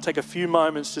Sunday. And I want to take a few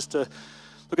moments just to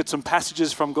look at some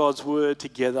passages from God's Word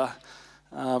together.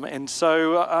 I don't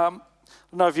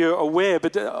know if you're aware,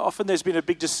 but often there's been a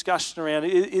big discussion around,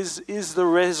 is the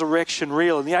resurrection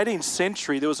real? In the 18th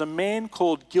century, there was a man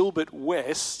called Gilbert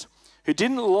West who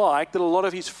didn't like that a lot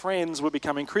of his friends were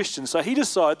becoming Christians. So he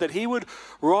decided that he would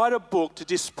write a book to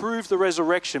disprove the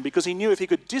resurrection, because he knew if he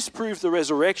could disprove the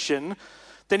resurrection,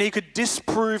 then he could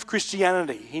disprove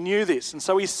Christianity. He knew this. And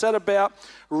so he set about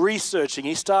researching.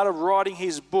 He started writing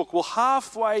his book. Well,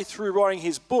 halfway through writing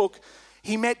his book,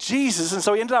 he met Jesus. And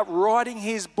so he ended up writing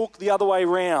his book the other way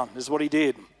around, is what he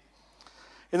did.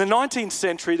 In the 19th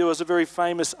century, there was a very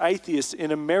famous atheist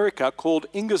in America called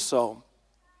Ingersoll.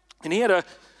 And he had a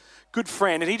good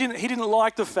friend, and he didn't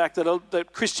like the fact that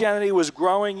Christianity was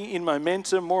growing in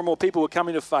momentum. More and more people were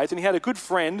coming to faith. And he had a good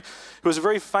friend who was a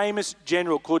very famous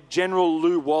general called General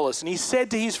Lew Wallace. And he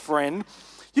said to his friend,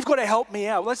 "You've got to help me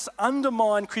out. Let's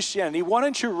undermine Christianity. Why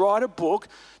don't you write a book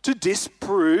to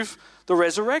disprove the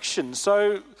resurrection?"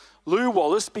 So Lew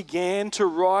Wallace began to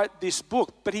write this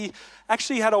book. But he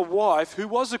actually had a wife who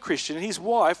was a Christian. And his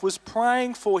wife was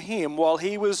praying for him while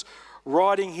he was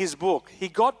writing his book. He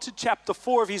got to chapter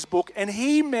 4 of his book and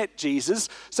he met Jesus,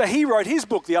 so he wrote his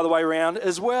book the other way around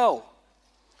as well.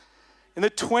 In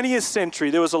the 20th century,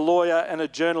 there was a lawyer and a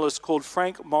journalist called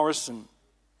Frank Morrison.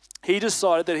 He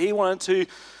decided that he wanted to,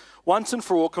 once and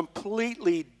for all,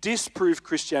 completely disprove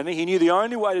Christianity. He knew the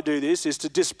only way to do this is to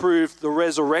disprove the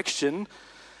resurrection.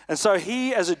 And so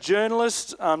he, as a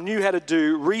journalist, knew how to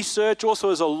do research. Also,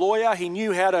 as a lawyer, he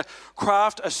knew how to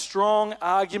craft a strong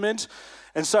argument.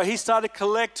 And so he started to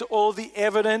collect all the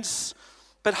evidence.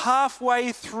 But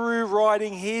halfway through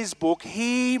writing his book,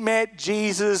 he met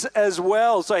Jesus as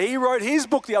well. So he wrote his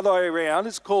book the other way around.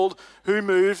 It's called Who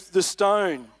Moved the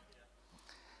Stone?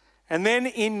 And then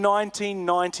in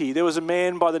 1990, there was a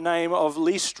man by the name of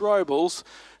Lee Strobel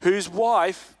whose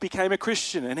wife became a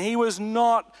Christian. And he was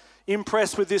not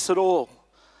impressed with this at all.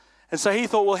 And so he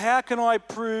thought, well, how can I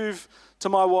prove to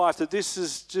my wife that this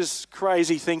is just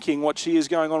crazy thinking, what she is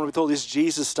going on with all this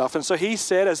Jesus stuff? And so he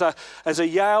said, as a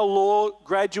Yale law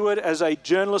graduate, as a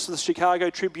journalist of the Chicago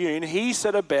Tribune, he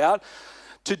set about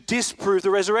to disprove the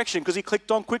resurrection, because he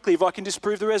clicked on quickly, if I can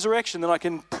disprove the resurrection, then I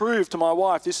can prove to my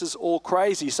wife this is all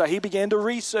crazy. So he began to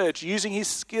research using his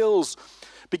skills,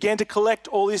 began to collect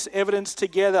all this evidence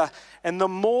together. And the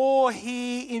more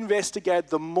he investigated,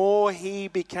 the more he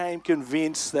became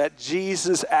convinced that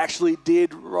Jesus actually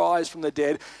did rise from the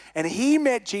dead. And he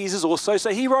met Jesus also. So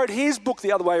he wrote his book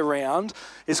the other way around.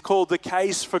 It's called The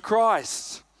Case for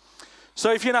Christ.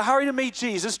 So if you're in a hurry to meet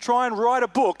Jesus, try and write a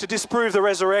book to disprove the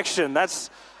resurrection. That's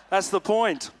the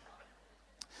point.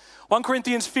 1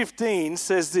 Corinthians 15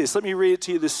 says this. Let me read it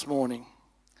to you this morning.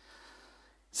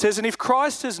 It says, "And if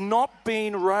Christ has not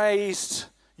been raised,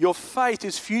 your faith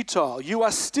is futile. You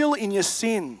are still in your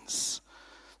sins.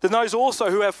 Then those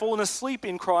also who have fallen asleep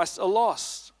in Christ are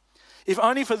lost. If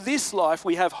only for this life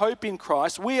we have hope in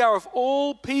Christ, we are of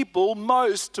all people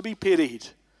most to be pitied.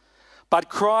 But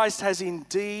Christ has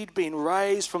indeed been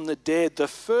raised from the dead, the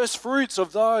first fruits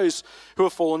of those who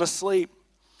have fallen asleep.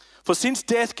 For since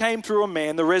death came through a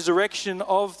man, the resurrection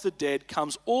of the dead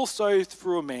comes also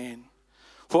through a man.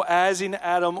 For as in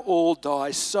Adam all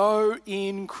die, so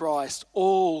in Christ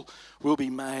all will be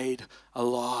made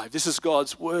alive." This is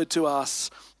God's word to us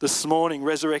this morning,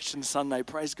 Resurrection Sunday.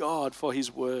 Praise God for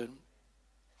his word.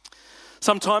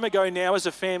 Some time ago now, as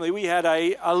a family, we had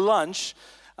a lunch,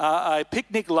 a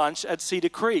picnic lunch at Cedar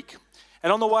Creek.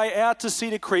 And on the way out to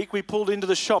Cedar Creek, we pulled into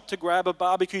the shop to grab a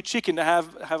barbecue chicken to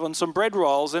have on some bread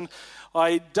rolls. And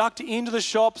I ducked into the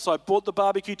shop, so I bought the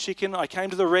barbecue chicken. I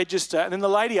came to the register, and then the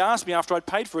lady asked me after I'd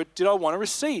paid for it, did I want a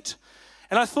receipt?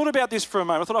 And I thought about this for a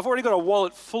moment. I thought, I've already got a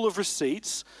wallet full of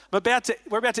receipts. We're about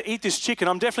to eat this chicken.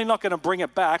 I'm definitely not going to bring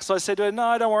it back. So I said to her,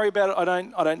 no, don't worry about it.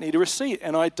 I don't need a receipt.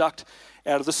 And I ducked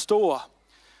out of the store.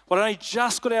 Well, I only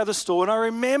just got out of the store, and I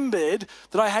remembered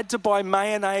that I had to buy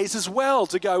mayonnaise as well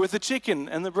to go with the chicken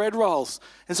and the bread rolls.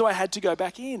 And so I had to go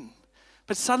back in.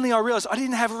 But suddenly I realized I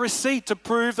didn't have a receipt to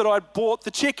prove that I'd bought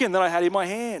the chicken that I had in my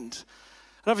hand.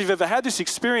 I don't know if you've ever had this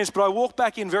experience, but I walked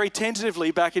back in very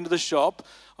tentatively back into the shop.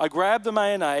 I grabbed the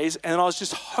mayonnaise, and I was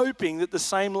just hoping that the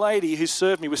same lady who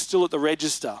served me was still at the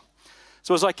register.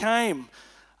 So as I came,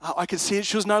 I could see that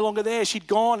she was no longer there. She'd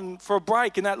gone for a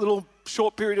break in that little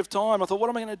short period of time. I thought, what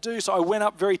am I going to do? So I went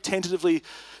up very tentatively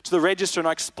to the register, and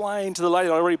I explained to the lady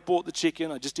that I already bought the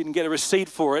chicken. I just didn't get a receipt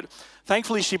for it.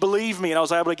 Thankfully, she believed me, and I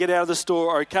was able to get out of the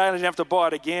store okay, and I didn't have to buy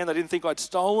it again. They didn't think I'd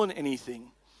stolen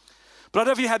anything. But I don't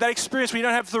know if you had that experience where you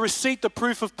don't have the receipt, the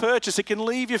proof of purchase. It can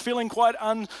leave you feeling quite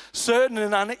uncertain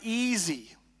and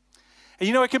uneasy. And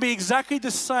you know, it can be exactly the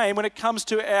same when it comes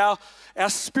to our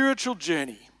spiritual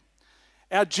journey,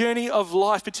 our journey of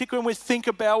life, particularly when we think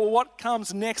about what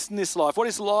comes next in this life. What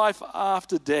is life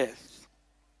after death?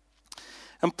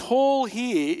 And Paul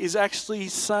here is actually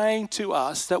saying to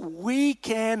us that we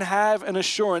can have an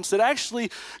assurance that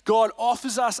actually God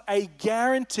offers us a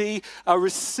guarantee, a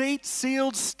receipt,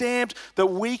 sealed, stamped, that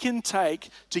we can take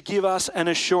to give us an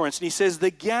assurance. And he says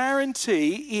the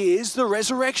guarantee is the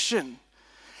resurrection.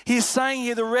 He's saying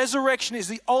here the resurrection is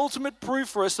the ultimate proof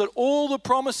for us that all the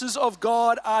promises of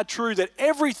God are true, that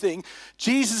everything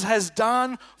Jesus has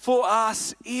done for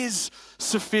us is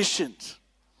sufficient.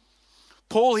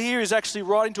 Paul here is actually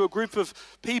writing to a group of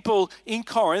people in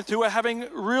Corinth who are having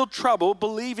real trouble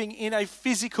believing in a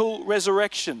physical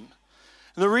resurrection.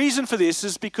 And the reason for this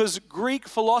is because Greek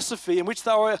philosophy, in which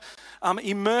they were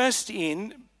immersed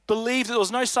in, believed that there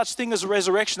was no such thing as a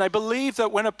resurrection. They believed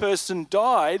that when a person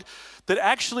died, that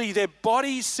actually their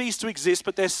body ceased to exist,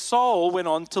 but their soul went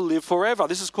on to live forever.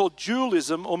 This is called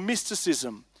dualism or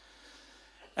mysticism.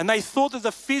 And they thought that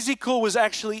the physical was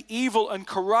actually evil and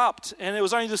corrupt, and it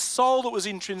was only the soul that was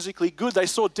intrinsically good. They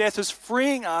saw death as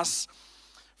freeing us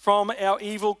from our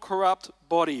evil, corrupt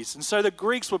bodies. And so the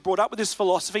Greeks were brought up with this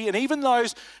philosophy, and even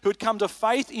those who had come to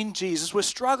faith in Jesus were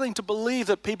struggling to believe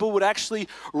that people would actually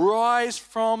rise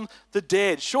from the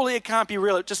dead. Surely it can't be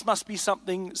real, it just must be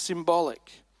something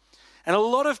symbolic. And a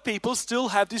lot of people still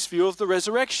have this view of the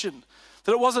resurrection,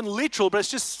 that it wasn't literal, but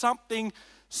it's just something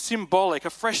symbolic, a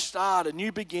fresh start, a new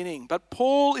beginning. But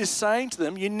Paul is saying to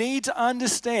them, you need to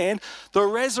understand the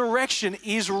resurrection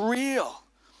is real.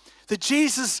 That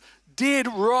Jesus did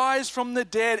rise from the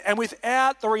dead, and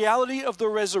without the reality of the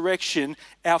resurrection,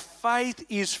 our faith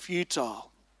is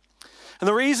futile. And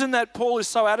the reason that Paul is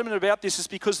so adamant about this is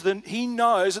because he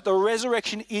knows that the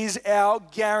resurrection is our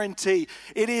guarantee.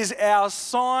 It is our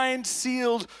signed,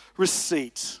 sealed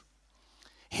receipt.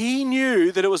 He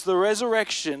knew that it was the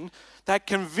resurrection that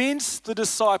convinced the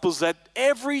disciples that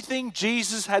everything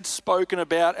Jesus had spoken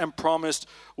about and promised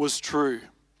was true.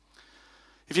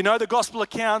 If you know the gospel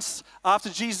accounts, after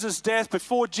Jesus' death,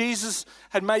 before Jesus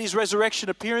had made his resurrection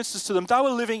appearances to them, they were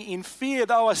living in fear,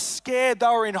 they were scared, they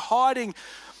were in hiding,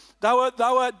 they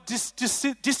were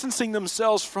distancing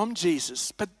themselves from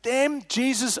Jesus. But then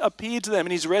Jesus appeared to them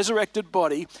in his resurrected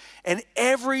body, and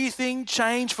everything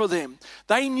changed for them.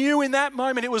 They knew in that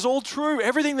moment it was all true.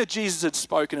 Everything that Jesus had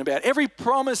spoken about, every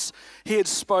promise he had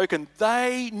spoken,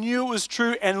 they knew it was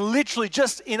true. And literally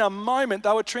just in a moment,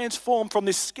 they were transformed from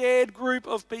this scared group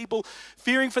of people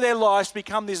fearing for their lives to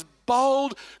become this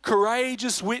bold,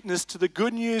 courageous witness to the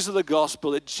good news of the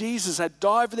gospel, that Jesus had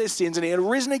died for their sins and he had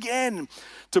risen again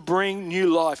to bring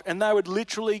new life. And they would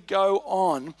literally go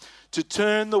on to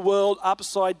turn the world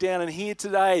upside down. And here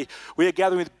today, we are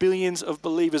gathering with billions of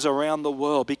believers around the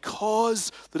world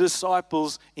because the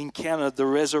disciples encountered the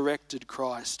resurrected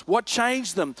Christ. What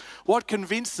changed them? What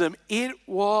convinced them? It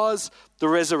was the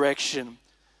resurrection.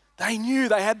 They knew,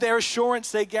 they had their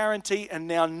assurance, their guarantee, and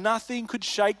now nothing could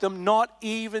shake them, not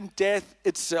even death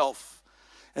itself.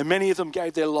 And many of them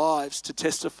gave their lives to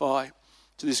testify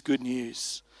to this good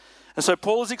news. And so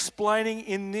Paul is explaining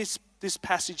in this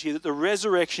passage here that the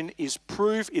resurrection is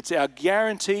proof, it's our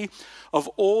guarantee of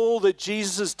all that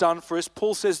Jesus has done for us.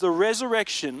 Paul says the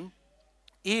resurrection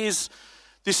is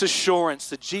this assurance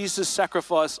that Jesus'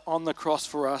 sacrifice on the cross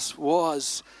for us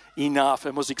was enough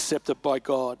and was accepted by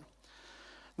God.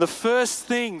 The first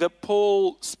thing that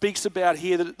Paul speaks about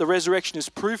here that the resurrection is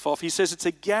proof of, he says it's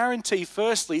a guarantee,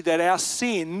 firstly, that our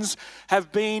sins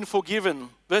have been forgiven.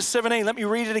 Verse 17, let me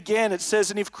read it again. It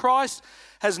says, and if Christ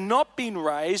has not been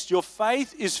raised, your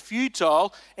faith is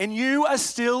futile and you are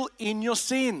still in your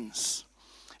sins.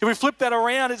 If we flip that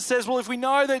around, it says, well, if we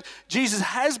know that Jesus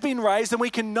has been raised, then we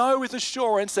can know with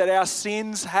assurance that our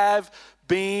sins have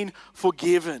been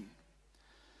forgiven.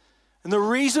 And the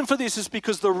reason for this is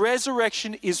because the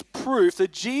resurrection is proof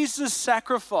that Jesus'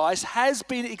 sacrifice has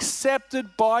been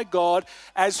accepted by God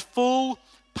as full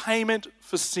payment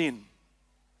for sin.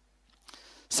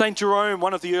 St. Jerome,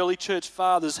 one of the early church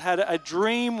fathers, had a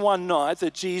dream one night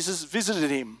that Jesus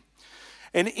visited him.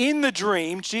 And in the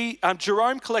dream,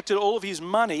 Jerome collected all of his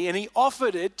money and he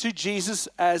offered it to Jesus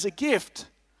as a gift.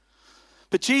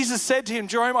 But Jesus said to him,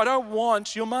 Jerome, I don't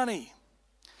want your money.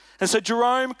 And so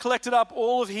Jerome collected up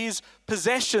all of his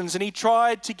possessions and he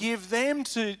tried to give them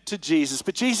to Jesus.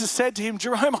 But Jesus said to him,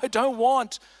 Jerome, I don't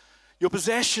want your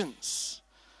possessions.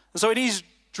 And so in his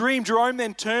dream, Jerome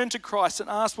then turned to Christ and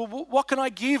asked, well, what can I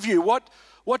give you?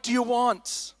 What do you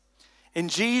want? And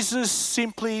Jesus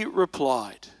simply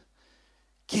replied,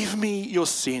 give me your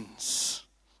sins.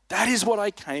 That is what I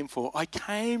came for. I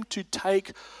came to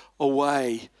take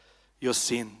away your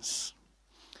sins.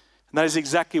 And that is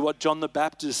exactly what John the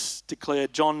Baptist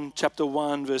declared. John chapter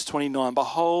 1, verse 29.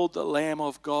 Behold the Lamb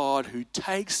of God who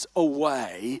takes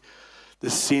away the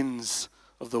sins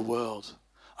of the world.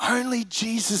 Only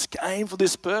Jesus came for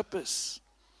this purpose.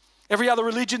 Every other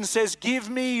religion says, give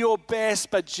me your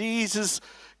best, but Jesus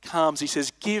comes. He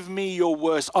says, give me your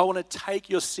worst. I want to take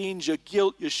your sins, your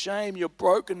guilt, your shame, your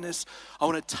brokenness. I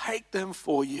want to take them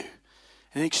for you.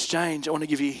 In exchange, I want to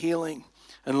give you healing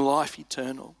and life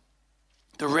eternal.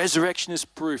 The resurrection is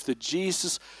proof that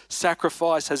Jesus'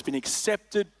 sacrifice has been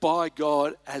accepted by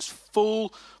God as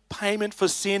full payment for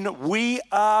sin. We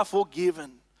are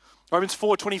forgiven. Romans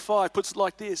 4:25 puts it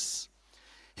like this.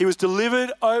 He was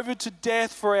delivered over to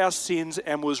death for our sins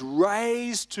and was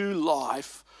raised to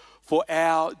life for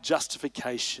our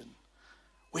justification.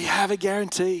 We have a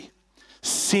guarantee.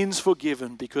 Sins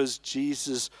forgiven because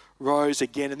Jesus rose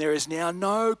again. And there is now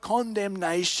no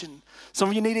condemnation. Some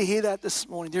of you need to hear that this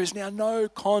morning. There is now no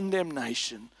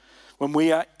condemnation when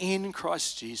we are in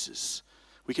Christ Jesus.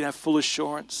 We can have full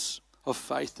assurance of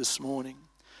faith this morning.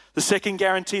 The second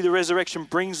guarantee the resurrection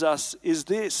brings us is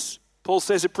this. Paul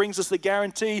says it brings us the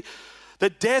guarantee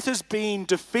that death has been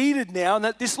defeated now and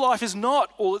that this life is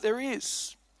not all that there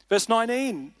is. Verse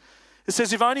 19, it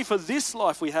says, if only for this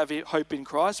life we have hope in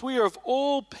Christ, we are of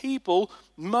all people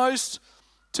most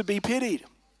to be pitied.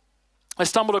 I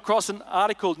stumbled across an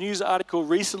news article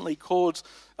recently called,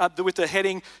 with the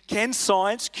heading, Can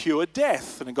Science Cure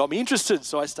Death? And it got me interested,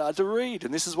 so I started to read,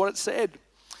 and this is what it said.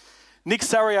 Nick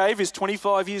Sarajev is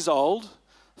 25 years old,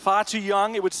 far too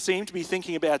young, it would seem, to be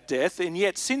thinking about death, and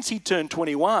yet since he turned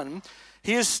 21,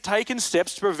 he has taken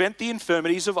steps to prevent the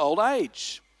infirmities of old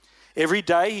age. Every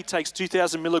day he takes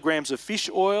 2,000 milligrams of fish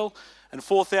oil and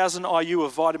 4,000 IU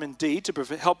of vitamin D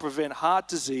to help prevent heart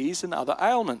disease and other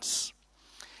ailments.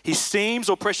 He steams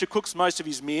or pressure cooks most of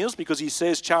his meals because he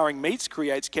says charring meats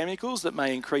creates chemicals that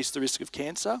may increase the risk of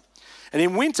cancer. And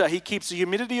in winter, he keeps the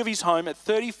humidity of his home at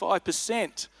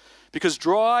 35% because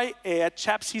dry air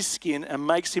chaps his skin and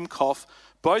makes him cough,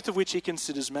 both of which he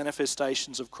considers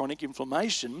manifestations of chronic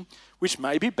inflammation, which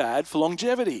may be bad for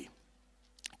longevity.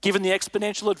 Given the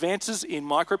exponential advances in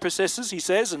microprocessors, he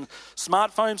says, and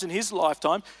smartphones in his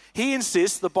lifetime, he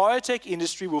insists the biotech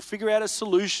industry will figure out a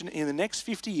solution in the next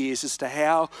 50 years as to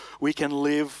how we can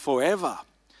live forever.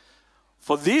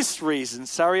 For this reason,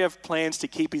 Sarajev plans to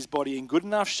keep his body in good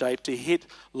enough shape to hit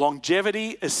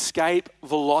longevity escape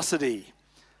velocity,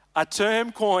 a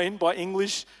term coined by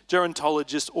English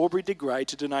gerontologist Aubrey de Grey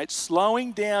to denote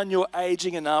slowing down your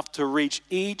aging enough to reach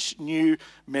each new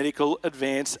medical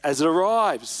advance as it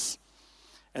arrives.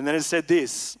 And then it said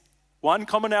this, one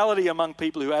commonality among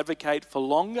people who advocate for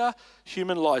longer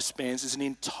human lifespans is an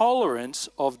intolerance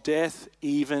of death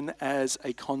even as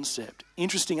a concept.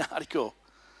 Interesting article.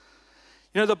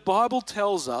 You know, the Bible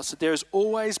tells us that there has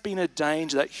always been a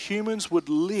danger that humans would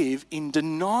live in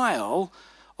denial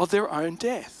of their own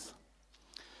death.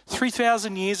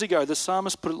 3,000 years ago, the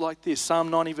psalmist put it like this, Psalm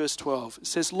 90 verse 12. It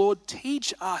says, Lord,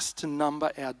 teach us to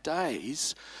number our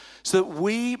days so that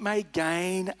we may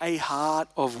gain a heart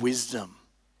of wisdom.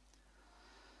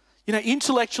 You know,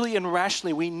 intellectually and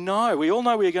rationally, we all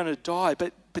know we're going to die,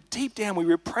 but deep down we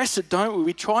repress it, don't we?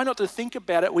 We try not to think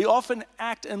about it. We often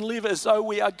act and live as though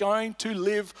we are going to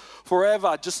live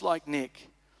forever, just like Nick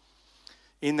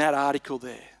in that article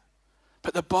there.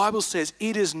 But the Bible says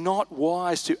it is not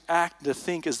wise to act and to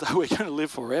think as though we're going to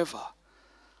live forever.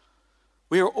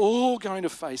 We are all going to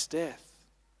face death.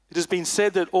 It has been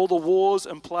said that all the wars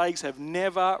and plagues have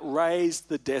never raised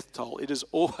the death toll. It has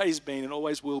always been and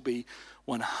always will be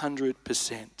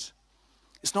 100%.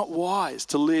 It's not wise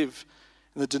to live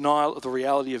in the denial of the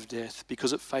reality of death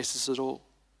because it faces it all.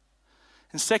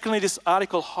 And secondly, this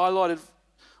article highlighted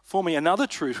for me another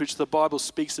truth which the Bible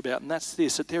speaks about, and that's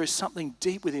this, that there is something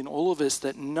deep within all of us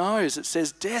that knows, it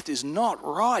says death is not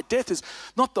right. Death is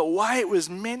not the way it was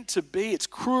meant to be. It's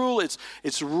cruel,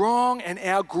 it's wrong, and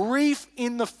our grief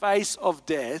in the face of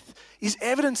death is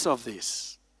evidence of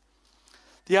this.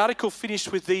 The article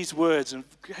finished with these words and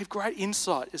gave great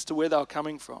insight as to where they were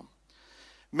coming from.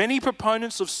 Many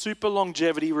proponents of super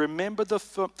longevity remember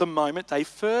the moment they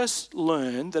first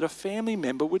learned that a family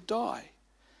member would die,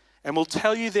 and will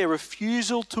tell you their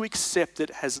refusal to accept it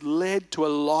has led to a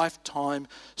lifetime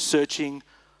searching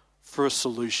for a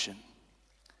solution.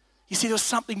 You see, there's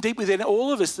something deep within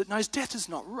all of us that knows death is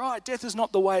not right. Death is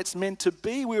not the way it's meant to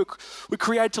be. We're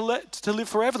created to live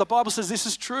forever. The Bible says this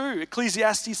is true.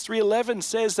 Ecclesiastes 3:11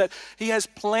 says that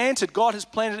God has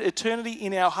planted eternity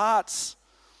in our hearts.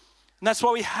 And that's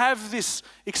why we have this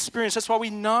experience. That's why we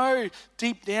know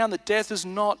deep down that death is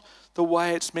not the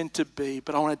way it's meant to be.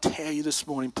 But I want to tell you this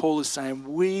morning, Paul is saying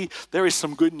there is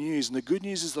some good news, and the good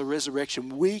news is the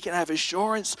resurrection. We can have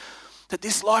assurance that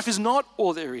this life is not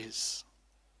all there is.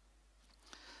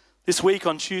 This week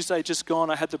on Tuesday just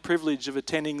gone, I had the privilege of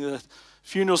attending the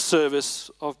funeral service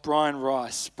of Brian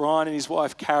Rice. Brian and his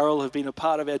wife Carol have been a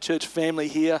part of our church family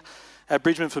here at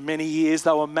Bridgman for many years.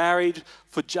 They were married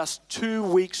for just 2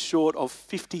 weeks short of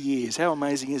 50 years. How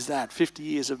amazing is that? 50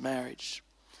 years of marriage.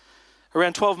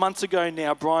 Around 12 months ago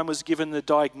now, Brian was given the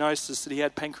diagnosis that he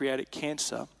had pancreatic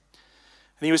cancer. And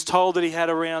he was told that he had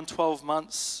around 12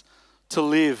 months to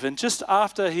live. And just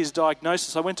after his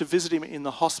diagnosis, I went to visit him in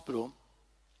the hospital.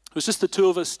 It was just the two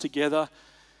of us together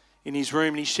in his room,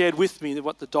 and he shared with me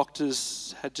what the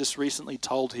doctors had just recently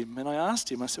told him. And I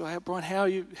asked him, I said, well, Brian, how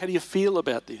do you feel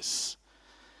about this?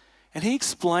 And he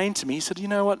explained to me, he said, you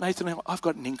know what, Nathan, I've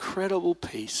got an incredible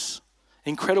peace.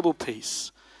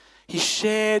 He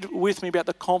shared with me about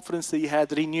the confidence that he had,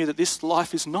 that he knew that this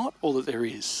life is not all that there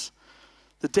is.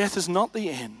 That death is not the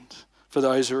end for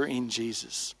those who are in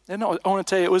Jesus. And I want to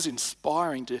tell you, it was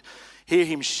inspiring to hear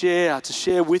him share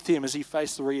with him as he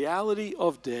faced the reality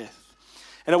of death.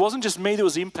 And it wasn't just me that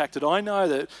was impacted. I know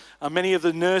that many of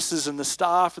the nurses and the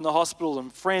staff in the hospital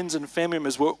and friends and family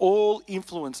members were all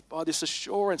influenced by this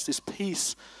assurance, this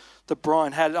peace that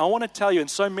Brian had. And I want to tell you, and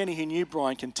so many who knew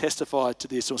Brian can testify to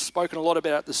this, or spoken a lot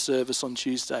about at the service on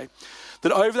Tuesday,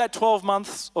 that over that 12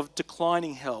 months of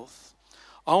declining health,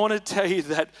 I want to tell you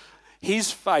that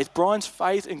Brian's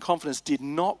faith and confidence did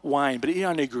not wane, but it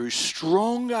only grew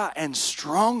stronger and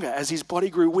stronger as his body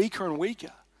grew weaker and weaker.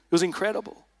 It was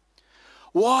incredible.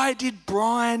 Why did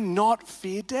Brian not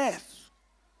fear death?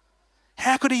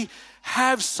 How could he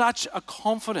have such a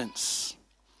confidence?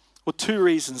 Well, 2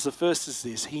 reasons. The first is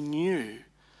this.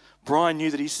 Brian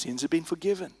knew that his sins had been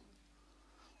forgiven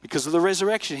because of the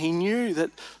resurrection. He knew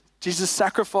that Jesus'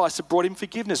 sacrifice had brought him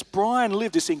forgiveness. Brian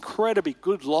lived this incredibly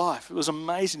good life. It was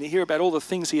amazing to hear about all the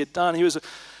things he had done. He was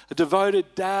a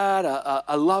devoted dad,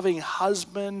 a loving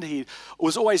husband. He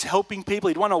was always helping people.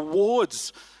 He'd won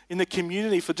awards in the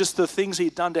community for just the things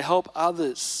he'd done to help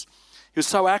others. He was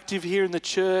so active here in the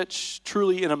church,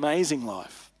 truly an amazing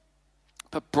life.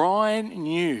 But Brian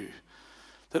knew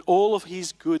that all of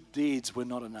his good deeds were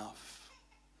not enough.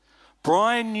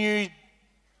 Brian knew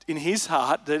in his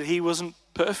heart that he wasn't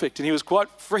perfect, and he was quite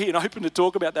free and open to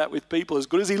talk about that with people. As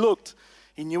good as he looked,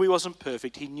 he knew he wasn't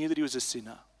perfect. He knew that he was a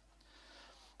sinner.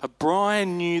 But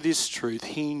Brian knew this truth.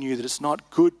 He knew that it's not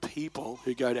good people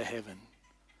who go to heaven.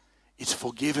 It's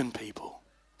forgiven people.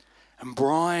 And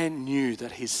Brian knew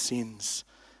that his sins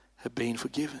had been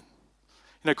forgiven.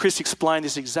 You know, Chris explained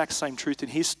this exact same truth in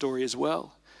his story as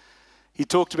well. He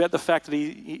talked about the fact that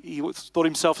he thought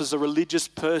himself as a religious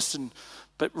person,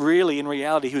 but really, in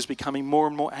reality, he was becoming more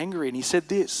and more angry. And he said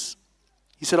this.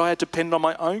 He said, I had to depend on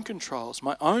my own controls,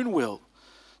 my own will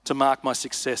to mark my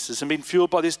successes, and been fueled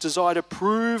by this desire to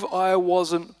prove I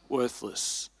wasn't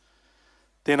worthless.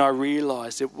 Then I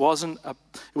realized it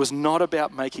was not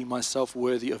about making myself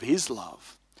worthy of his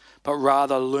love, but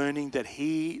rather learning that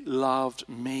he loved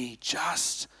me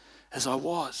just as I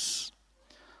was.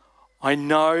 I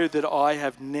know that I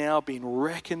have now been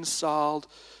reconciled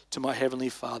to my Heavenly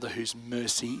Father, whose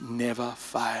mercy never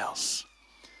fails.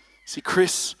 See,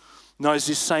 Chris knows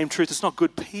this same truth. It's not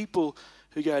good people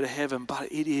who go to heaven,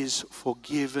 but it is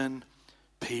forgiven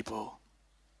people.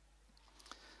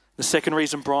 The second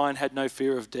reason Brian had no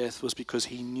fear of death was because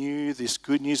he knew this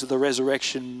good news of the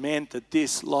resurrection meant that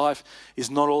this life is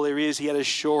not all there is. He had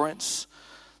assurance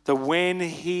that when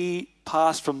he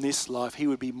passed from this life, he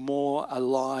would be more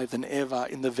alive than ever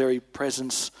in the very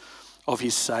presence of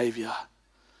his Saviour.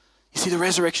 You see, the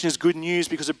resurrection is good news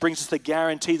because it brings us the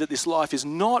guarantee that this life is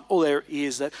not all there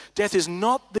is, that death is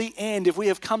not the end. If we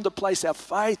have come to place our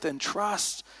faith and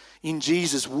trust in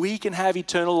Jesus, we can have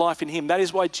eternal life in him. That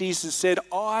is why Jesus said,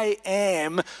 I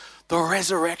am the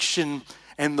resurrection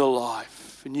and the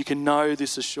life. And you can know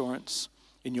this assurance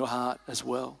in your heart as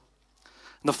well.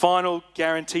 And the final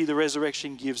guarantee the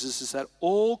resurrection gives us is that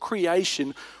all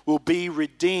creation will be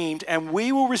redeemed and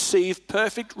we will receive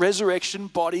perfect resurrection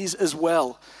bodies as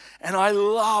well. And I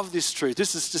love this truth.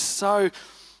 This is just so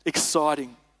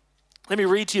exciting. Let me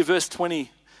read to you verse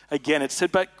 20 again. It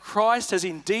said, but Christ has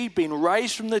indeed been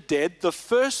raised from the dead, the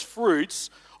first fruits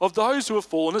of those who have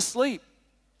fallen asleep.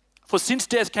 For since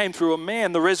death came through a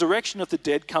man, the resurrection of the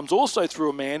dead comes also through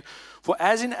a man. For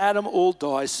as in Adam all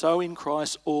die, so in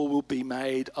Christ all will be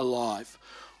made alive.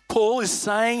 Paul is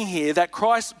saying here that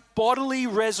Christ's bodily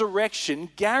resurrection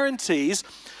guarantees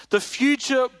the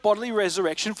future bodily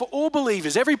resurrection for all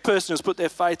believers. Every person who's put their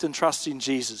faith and trust in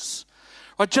Jesus.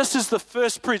 Right? Just as the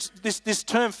first fruits, this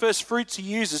term first fruits he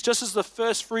uses, just as the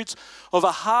first fruits of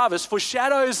a harvest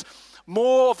foreshadows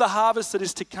more of the harvest that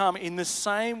is to come, in the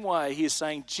same way he is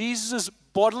saying Jesus'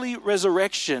 bodily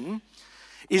resurrection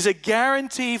is a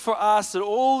guarantee for us that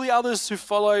all the others who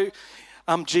follow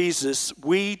Jesus,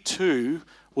 we too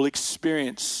will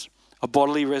experience a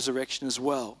bodily resurrection as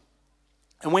well.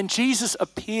 And when Jesus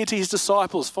appeared to his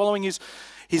disciples following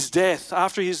his death,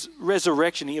 after his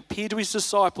resurrection, he appeared to his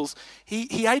disciples.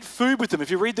 He ate food with them.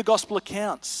 If you read the gospel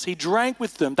accounts, he drank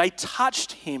with them. They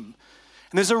touched him.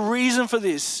 And there's a reason for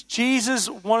this. Jesus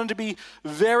wanted to be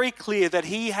very clear that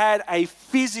he had a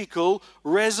physical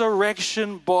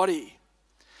resurrection body.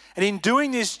 And in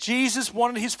doing this, Jesus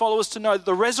wanted his followers to know that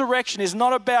the resurrection is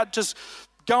not about just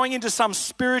going into some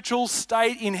spiritual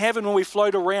state in heaven where we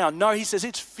float around. No, he says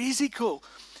it's physical.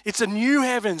 It's a new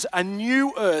heavens, a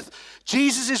new earth.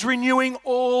 Jesus is renewing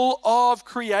all of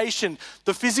creation.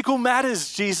 The physical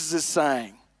matters, Jesus is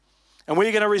saying. And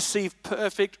we're going to receive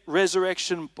perfect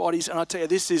resurrection bodies. And I tell you,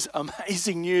 this is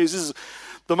amazing news. This is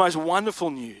the most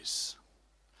wonderful news.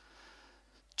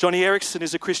 Johnny Erickson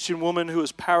is a Christian woman who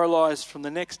was paralyzed from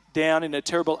the neck down in a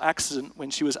terrible accident when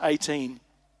she was 18.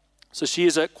 So she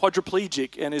is a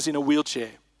quadriplegic and is in a wheelchair.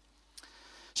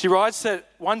 She writes that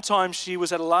one time she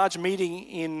was at a large meeting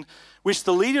in which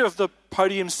the leader of the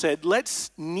podium said,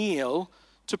 let's kneel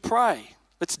to pray.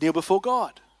 Let's kneel before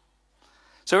God.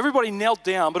 So everybody knelt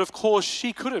down, but of course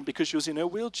she couldn't because she was in her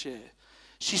wheelchair.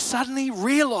 She suddenly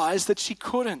realized that she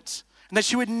couldn't and that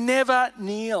she would never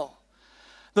kneel.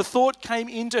 The thought came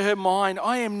into her mind,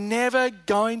 I am never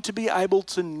going to be able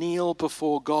to kneel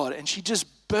before God. And she just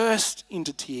burst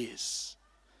into tears.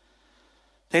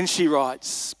 Then she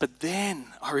writes, but then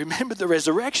I remembered the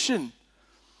resurrection.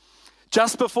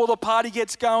 Just before the party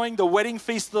gets going, the wedding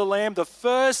feast of the Lamb, the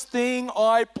first thing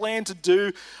I plan to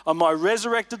do on my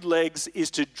resurrected legs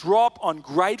is to drop on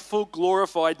grateful,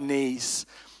 glorified knees,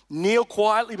 kneel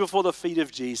quietly before the feet of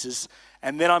Jesus,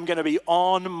 and then I'm going to be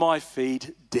on my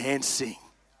feet dancing.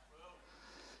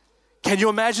 Can you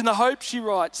imagine the hope, she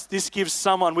writes, this gives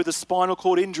someone with a spinal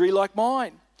cord injury like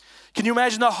mine? Can you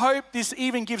imagine the hope this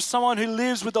even gives someone who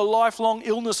lives with a lifelong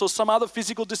illness or some other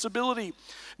physical disability?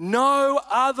 No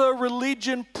other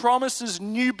religion promises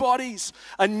new bodies,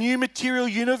 a new material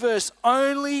universe.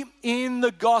 Only in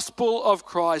the gospel of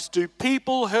Christ do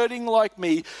people hurting like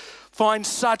me find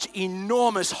such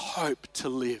enormous hope to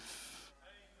live.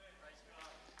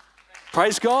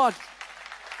 Praise God.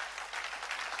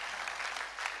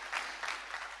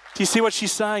 Do you see what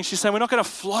she's saying? She's saying we're not going to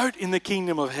float in the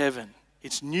kingdom of heaven.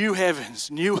 It's new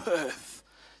heavens, new earth.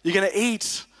 You're going to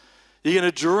eat, you're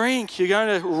going to drink, you're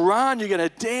going to run, you're going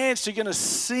to dance, you're going to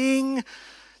sing,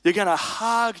 you're going to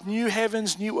hug, new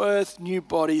heavens, new earth, new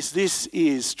bodies. This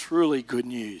is truly good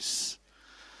news.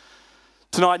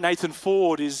 Tonight, Nathan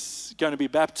Ford is going to be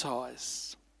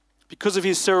baptized. Because of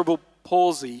his cerebral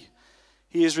palsy,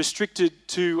 he is restricted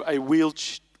to a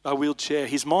wheelchair.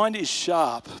 His mind is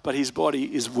sharp, but his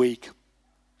body is weak.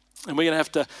 And we're going to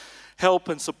have to help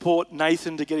and support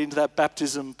Nathan to get into that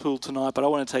baptism pool tonight, but I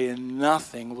want to tell you,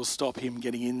 nothing will stop him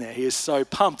getting in there. He is so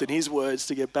pumped, in his words,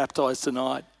 to get baptized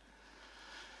tonight.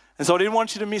 And so I didn't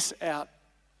want you to miss out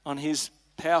on his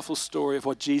powerful story of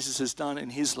what Jesus has done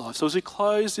in his life. So as we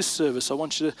close this service, I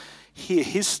want you to hear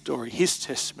his story, his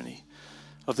testimony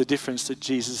of the difference that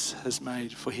Jesus has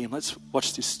made for him. Let's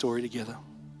watch this story together.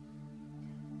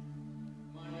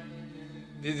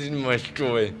 This is my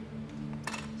story.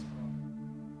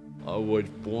 I was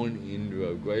born into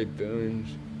a great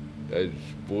parents that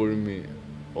supported me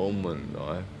all my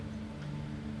life.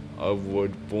 I was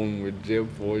born with their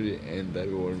body and that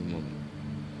was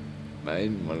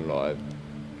made my life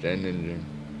challenging.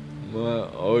 My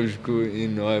old school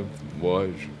in life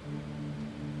was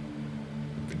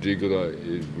particular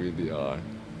is really hard.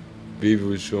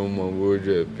 People saw my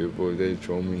wheelchair, people they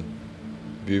saw me.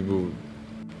 People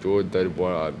thought that I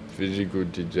was physically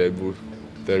disabled,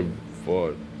 that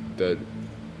thought that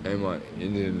am I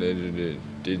intellectually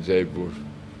disabled.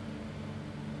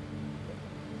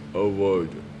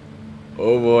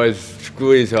 Although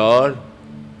school is hard,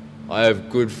 I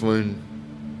have good friends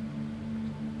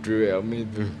to help me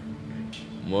through.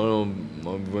 One of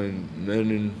my friends,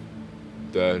 Menon,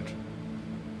 that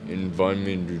invite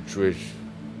me to church.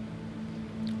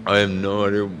 I have no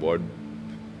idea what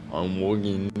I'm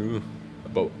walking through,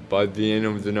 but by the end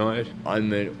of the night, I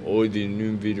met all the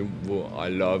new people I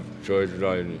love church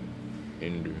life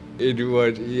into. It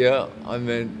was here I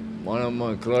met one of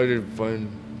my closest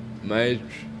friends,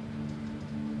 mates,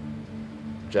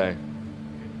 Jack.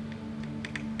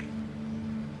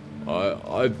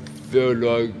 I feel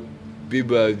like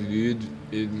people have used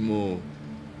it more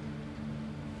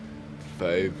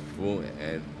faithful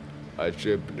and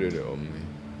accepted of me.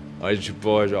 I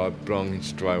suppose I belong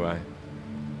straight away.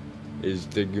 It's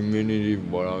the community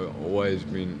what I've always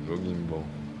been looking for.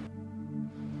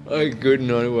 I could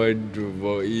not wait to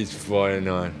for East Friday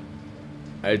night.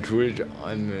 At which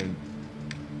I met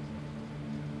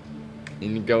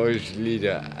encouraged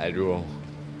leader at all.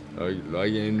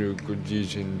 Like Andrew,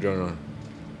 Kudis and John.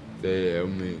 They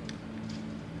helped me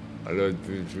a lot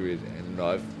through it and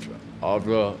life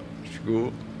after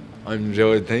school. I'm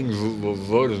so thankful for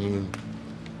both of them.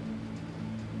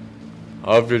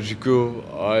 After school,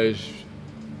 I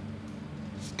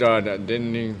started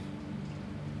attending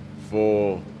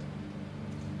for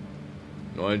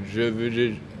night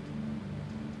services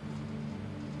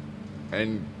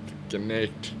and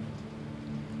connect.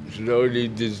 Slowly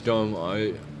this time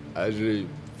I actually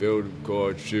felt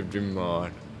God shifting my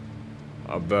heart.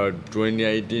 About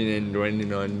 2018 and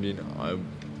 2019, I've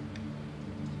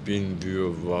been through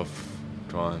a rough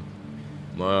time.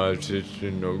 My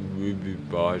assistant dog Ruby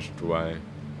passed away,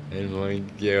 and my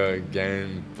carer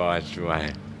Karen passed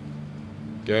away.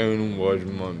 Karen was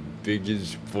my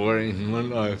biggest support in my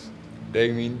life.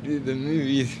 Take me to the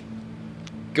movies,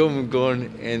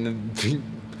 Comic-Con, and the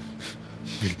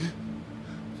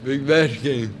big bash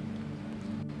game.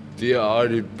 The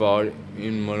hardest part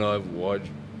in my life was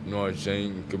not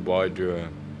saying goodbye to her.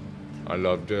 I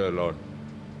loved her a lot.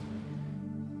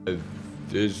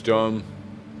 This time,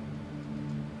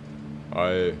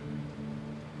 I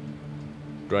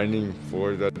training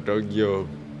for the Tokyo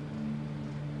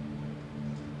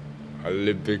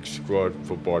Olympic squad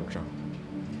for boxing.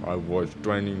 I was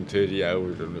training 30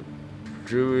 hours a week.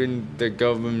 During the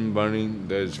government running,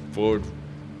 the sport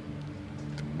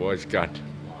was cut.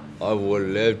 I was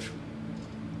left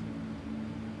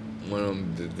one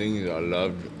of the things I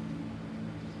loved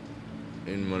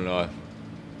in my life.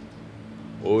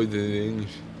 All the things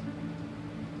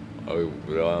I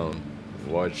rely on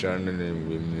was suddenly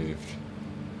removed.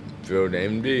 Felt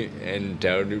empty and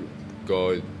doubted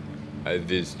God at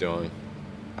this time.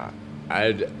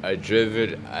 I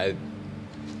traveled at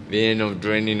the end of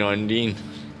 2019.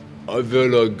 I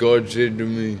felt like God said to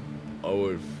me, I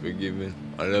was forgiven,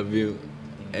 I love you,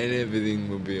 and everything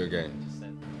will be okay.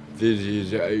 This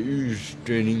is a huge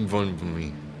turning point for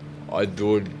me. I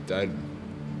thought that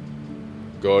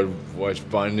God was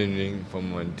punishing for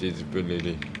my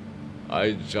disability.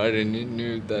 I suddenly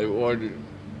knew that was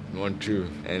not true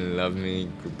and loved me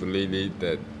completely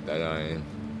that I am.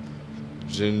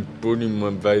 Since putting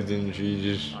my faith in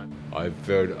Jesus, I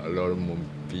felt a lot more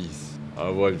peace. I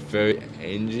was very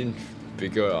anxious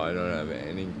because I don't have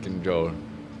any control.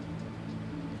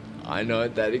 I know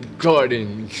that God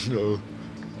in control,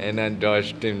 and I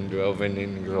trust Him to open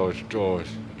and close doors.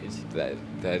 It's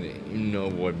that He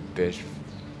knows what's best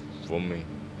for me.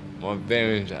 My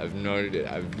parents have noticed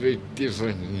a big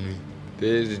difference in me.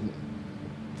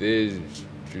 There's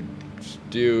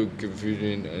still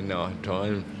confusion in our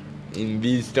times. In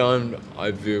these times,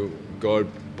 I feel God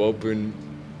bumping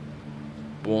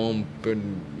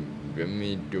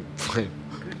me to pray.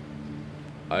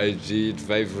 I see His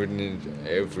faithfulness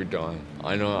every time.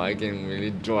 I know I can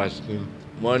really trust Him.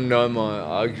 One time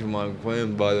I asked my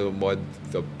grandfather what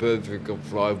the perfect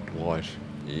life was.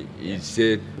 He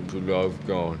said to love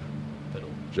God.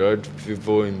 Just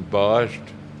before he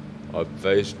passed, I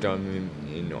FaceTimed him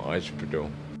in the hospital.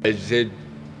 I said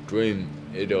to him,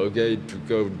 it's okay to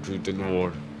go to the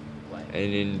Lord.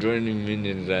 And in 20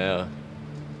 minutes there,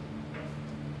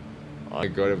 I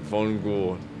got a phone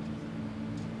call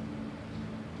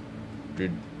to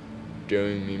tell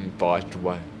him passed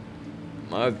away.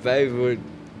 My favorite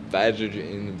passage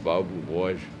in the Bible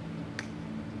was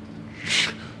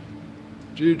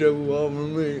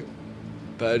Deuteronomy,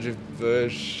 passage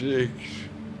verse 6.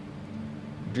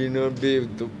 Do not be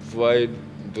afraid,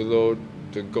 the Lord,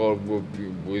 the God will be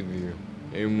with you,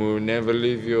 and will never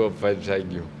leave you or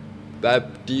forsake you.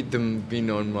 That didn't been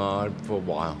on my heart for a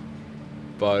while.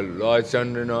 But last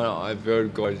Sunday night, I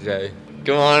felt God say,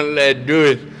 come on, let's do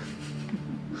it.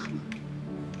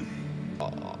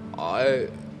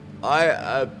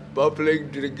 I publicly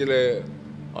declare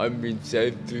I've been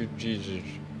saved through Jesus.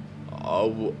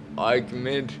 I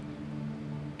commit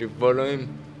to follow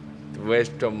him the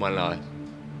rest of my life.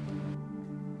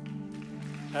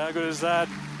 How good is that?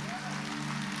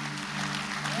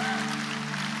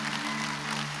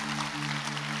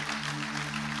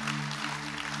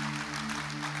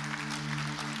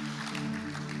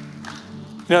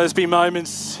 You know, there's been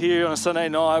moments here on a Sunday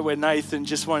night where Nathan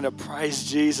just wanted to praise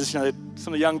Jesus. You know,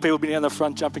 some of the young people have been down the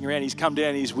front jumping around. He's come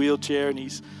down in his wheelchair and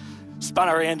he's spun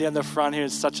around down the front here.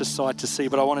 It's such a sight to see.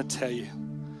 But I want to tell you,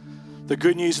 the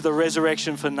good news of the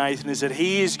resurrection for Nathan is that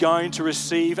he is going to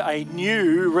receive a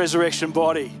new resurrection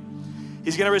body.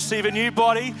 He's going to receive a new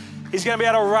body. He's going to be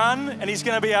able to run and he's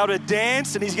going to be able to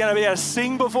dance and he's going to be able to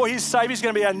sing before his Savior. He's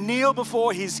going to be able to kneel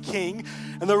before his King.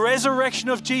 And the resurrection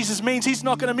of Jesus means he's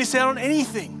not going to miss out on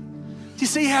anything. Do you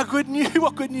see how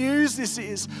what good news this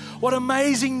is? What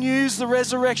amazing news the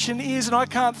resurrection is. And I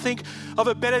can't think of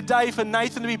a better day for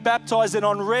Nathan to be baptized than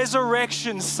on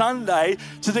Resurrection Sunday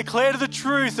to declare the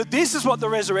truth that this is what the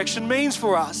resurrection means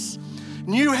for us.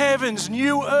 New heavens,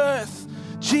 new earth.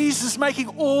 Jesus making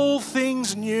all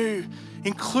things new,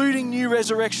 including new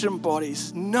resurrection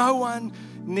bodies. No one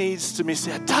needs to miss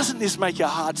out. Doesn't this make your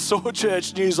heart sore,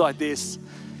 church, news like this?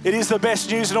 It is the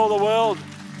best news in all the world.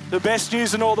 The best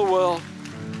news in all the world.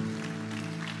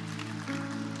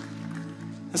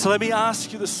 And so let me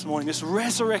ask you this morning, this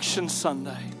Resurrection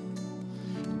Sunday,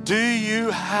 do you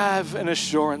have an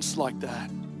assurance like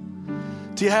that?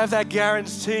 Do you have that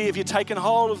guarantee? Have you taken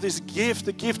hold of this gift,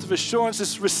 the gift of assurance,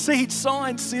 this receipt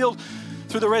signed, sealed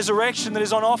through the resurrection that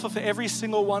is on offer for every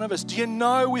single one of us? Do you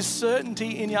know with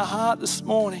certainty in your heart this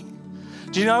morning?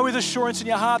 Do you know with assurance in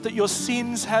your heart that your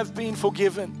sins have been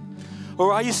forgiven?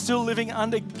 Or are you still living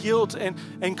under guilt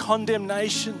and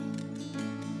condemnation?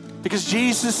 Because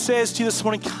Jesus says to you this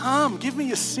morning, come, give me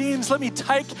your sins. Let me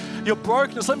take your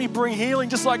brokenness. Let me bring healing,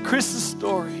 just like Chris's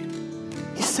story.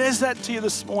 He says that to you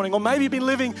this morning. Or maybe you've been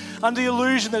living under the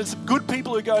illusion that it's good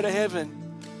people who go to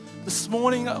heaven. This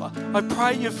morning, I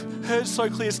pray you've heard so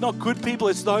clear, it's not good people,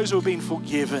 it's those who have been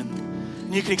forgiven.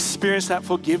 And you can experience that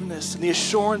forgiveness and the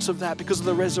assurance of that because of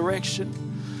the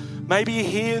resurrection. Maybe you're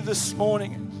here this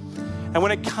morning, and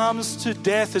when it comes to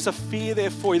death, there's a fear there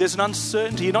for you. There's an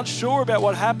uncertainty. You're not sure about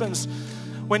what happens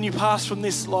when you pass from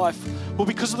this life. Well,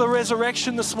 because of the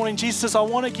resurrection this morning, Jesus says, I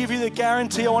want to give you the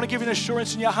guarantee. I want to give you an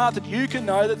assurance in your heart that you can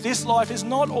know that this life is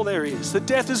not all there is. That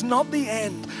death is not the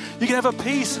end. You can have a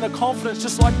peace and a confidence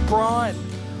just like Brian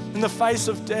in the face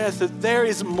of death, that there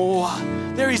is more.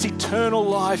 There is eternal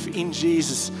life in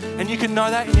Jesus. And you can know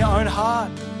that in your own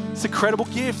heart. It's a credible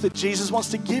gift that Jesus wants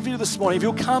to give you this morning. If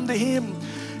you'll come to him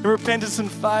in repentance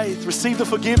and faith, receive the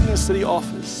forgiveness that he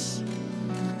offers.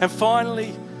 And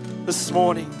finally, this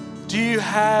morning, do you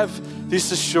have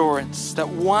this assurance that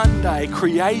one day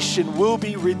creation will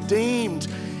be redeemed,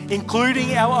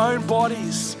 including our own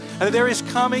bodies, and that there is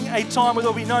coming a time where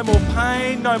there will be no more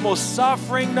pain, no more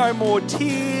suffering, no more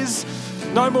tears,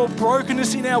 no more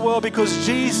brokenness in our world, because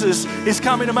Jesus is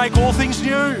coming to make all things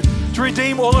new, to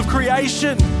redeem all of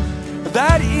creation.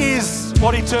 That is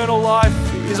what eternal life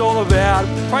is all about.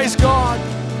 Praise God.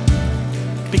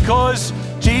 Because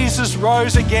Jesus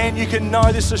rose again, you can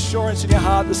know this assurance in your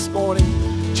heart this morning.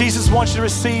 Jesus wants you to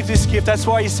receive this gift. That's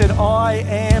why he said, I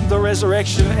am the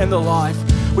resurrection and the life.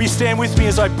 Will you stand with me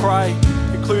as I pray,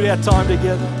 conclude our time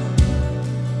together?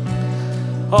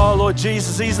 Oh, Lord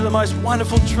Jesus, these are the most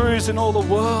wonderful truths in all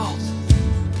the world.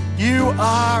 You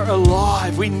are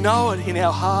alive. We know it in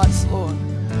our hearts, Lord.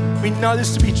 We know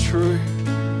this to be true.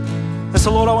 And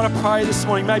so, Lord, I want to pray this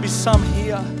morning, maybe some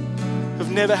here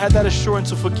have never had that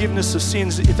assurance of forgiveness of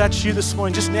sins. If that's you this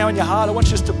morning, just now in your heart, I want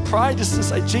you just to pray, just to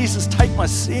say, Jesus, take my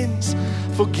sins.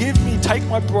 Forgive me. Take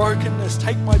my brokenness.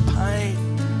 Take my pain.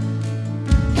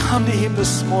 Come to him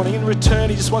this morning. In return,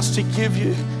 he just wants to give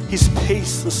you his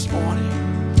peace this morning.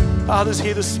 Others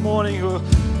here this morning who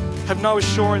have no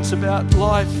assurance about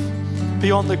life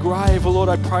beyond the grave. Oh Lord,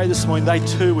 I pray this morning they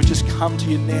too would just come to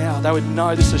you now. They would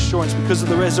know this assurance because of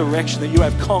the resurrection that you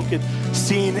have conquered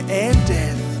sin and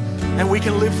death, and we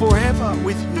can live forever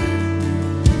with you.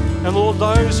 And Lord,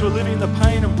 those who are living in the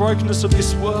pain and brokenness of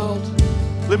this world,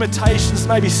 limitations,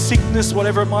 maybe sickness,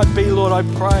 whatever it might be, Lord, I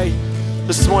pray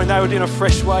this morning they would in a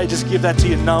fresh way just give that to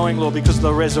you, knowing, Lord, because of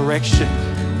the resurrection,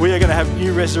 we are going to have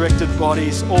new resurrected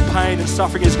bodies. All pain and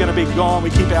suffering is going to be gone.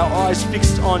 We keep our eyes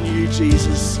fixed on you,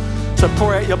 Jesus. So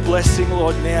pour out your blessing,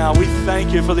 Lord, now. We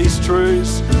thank you for these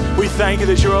truths. We thank you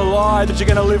that you're alive, that you're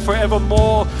going to live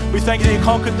forevermore. We thank you that you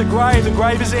conquered the grave. The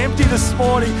grave is empty this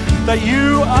morning, that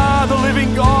you are the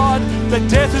living God, that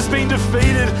death has been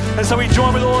defeated. And so we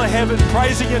join with all of heaven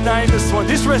praising your name this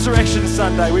morning. This Resurrection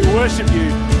Sunday, we worship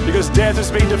you because death has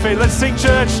been defeated. Let's sing,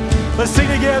 church. Let's sing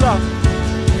together.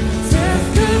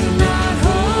 Death could not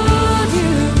hold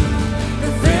you.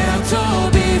 The veil tore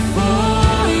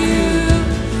before you.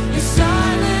 You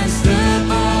silenced the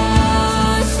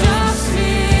boast of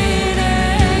sin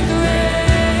and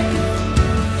grave.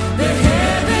 The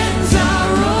heavens are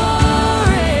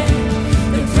roaring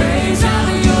in praise of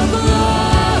your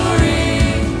glory.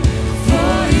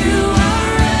 For you are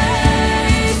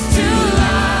raised to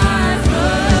life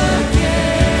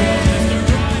again.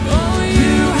 Oh,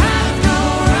 you have no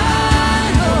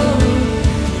rival.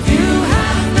 You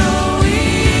have no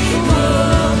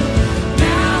equal.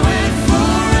 Now and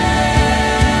forever,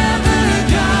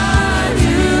 God,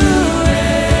 you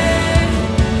reign.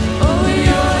 Oh,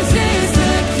 yours is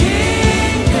the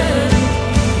kingdom.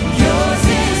 Yours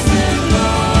is the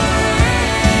glory.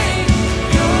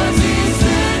 Yours is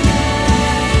the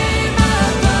name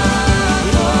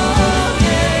above all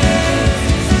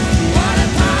names. What a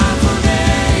powerful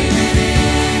name it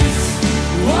is.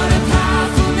 What a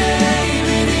powerful name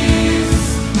it is.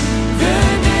 The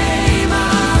name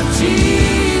of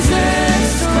Jesus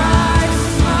Christ,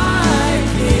 my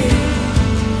King.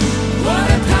 What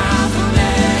a powerful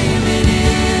name it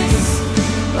is.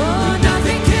 Oh,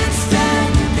 nothing can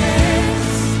stand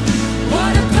against.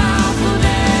 What a powerful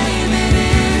name it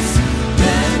is.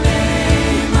 The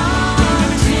name of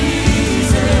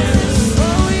Jesus.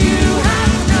 Oh, you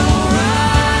have no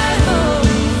rival.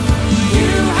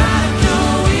 You have no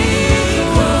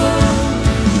equal.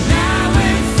 Now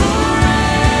and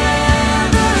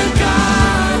forever,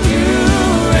 God, you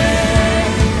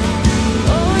reign.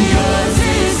 Oh, yours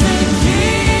is the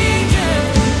kingdom.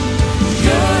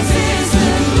 Yours is the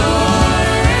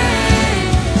glory.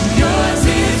 Yours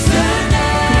is the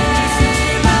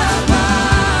name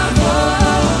above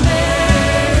all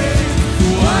names.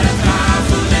 What a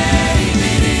powerful name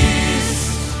it is.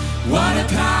 What a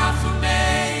powerful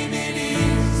name it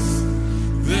is.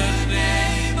 The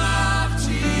name of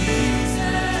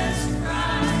Jesus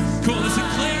Christ. Come on, let's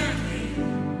declare it.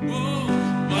 Whoa.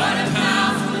 What a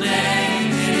powerful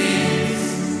name it is.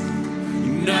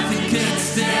 Nothing can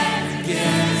stand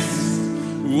against.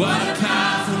 What a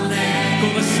powerful name. Come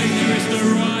on, let's sing There Is No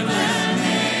Rival.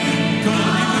 Come on,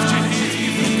 you lift your hands and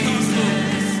you feel comfortable.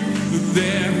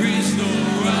 There is no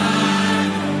rival.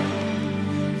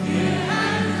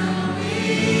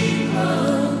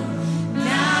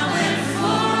 Now and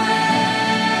forever,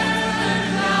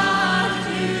 God,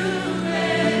 you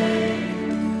reign.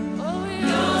 Oh,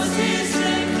 yours is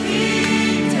the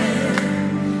kingdom.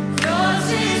 Yours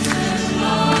is the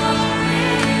glory.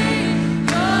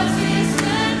 Yours is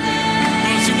the name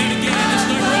Come on, sing that again. There's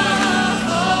no rival. above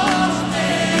all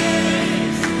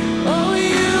names. Oh,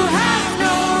 you have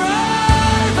no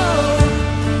rival,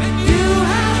 and you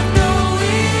have no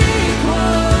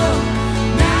equal.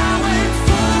 Now and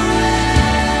forever,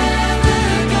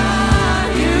 God,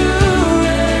 you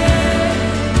reign.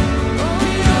 Oh,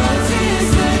 yours is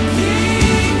the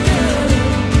kingdom.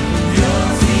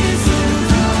 Yours is the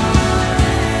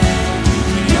glory.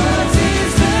 Yours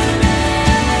is the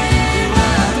name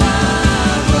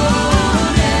above all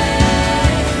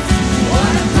names.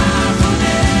 What a powerful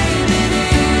name it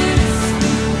is.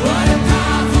 What a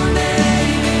powerful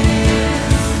name it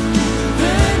is.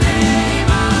 The name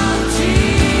of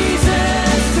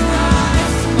Jesus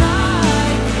Christ, my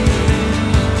King.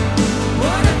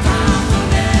 What a powerful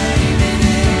name it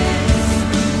is.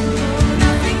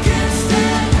 Nothing can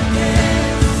stand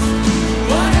against.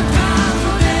 What a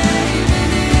powerful name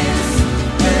it is.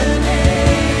 The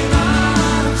name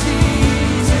of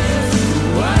Jesus.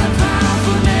 What a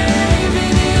powerful name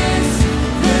it is.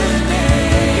 The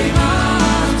name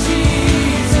of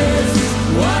Jesus.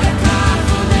 What a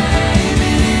powerful name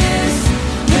it is.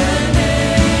 The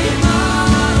name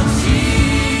of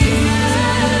Jesus.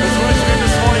 Let's worship him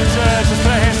this morning, church. Let's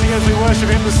put our hands together as we worship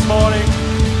him this morning.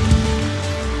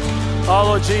 Oh,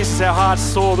 Lord Jesus, our hearts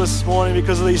soar this morning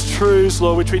because of these truths,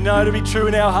 Lord, which we know to be true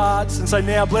in our hearts. And so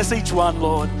now bless each one,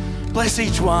 Lord. Bless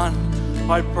each one,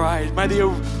 I pray. May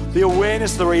the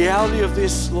awareness, the reality of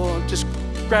this, Lord, just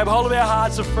grab hold of our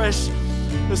hearts afresh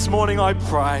this morning, I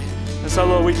pray. And so,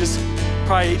 Lord, we just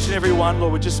pray each and every one,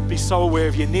 Lord, would just be so aware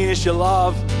of your nearness, your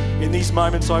love in these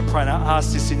moments, I pray. And I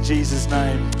ask this in Jesus'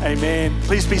 name. Amen.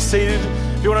 Please be seated.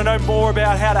 If you want to know more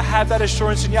about how to have that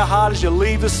assurance in your heart as you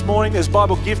leave this morning, there's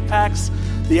Bible gift packs,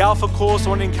 the Alpha course. I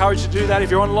want to encourage you to do that.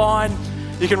 If you're online,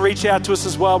 you can reach out to us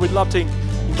as well. We'd love to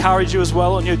encourage you as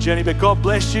well on your journey. But God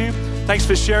bless you. Thanks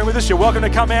for sharing with us. You're welcome to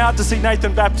come out to see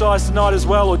Nathan baptized tonight as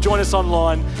well, or join us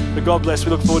online. But God bless. We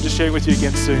look forward to sharing with you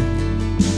again soon.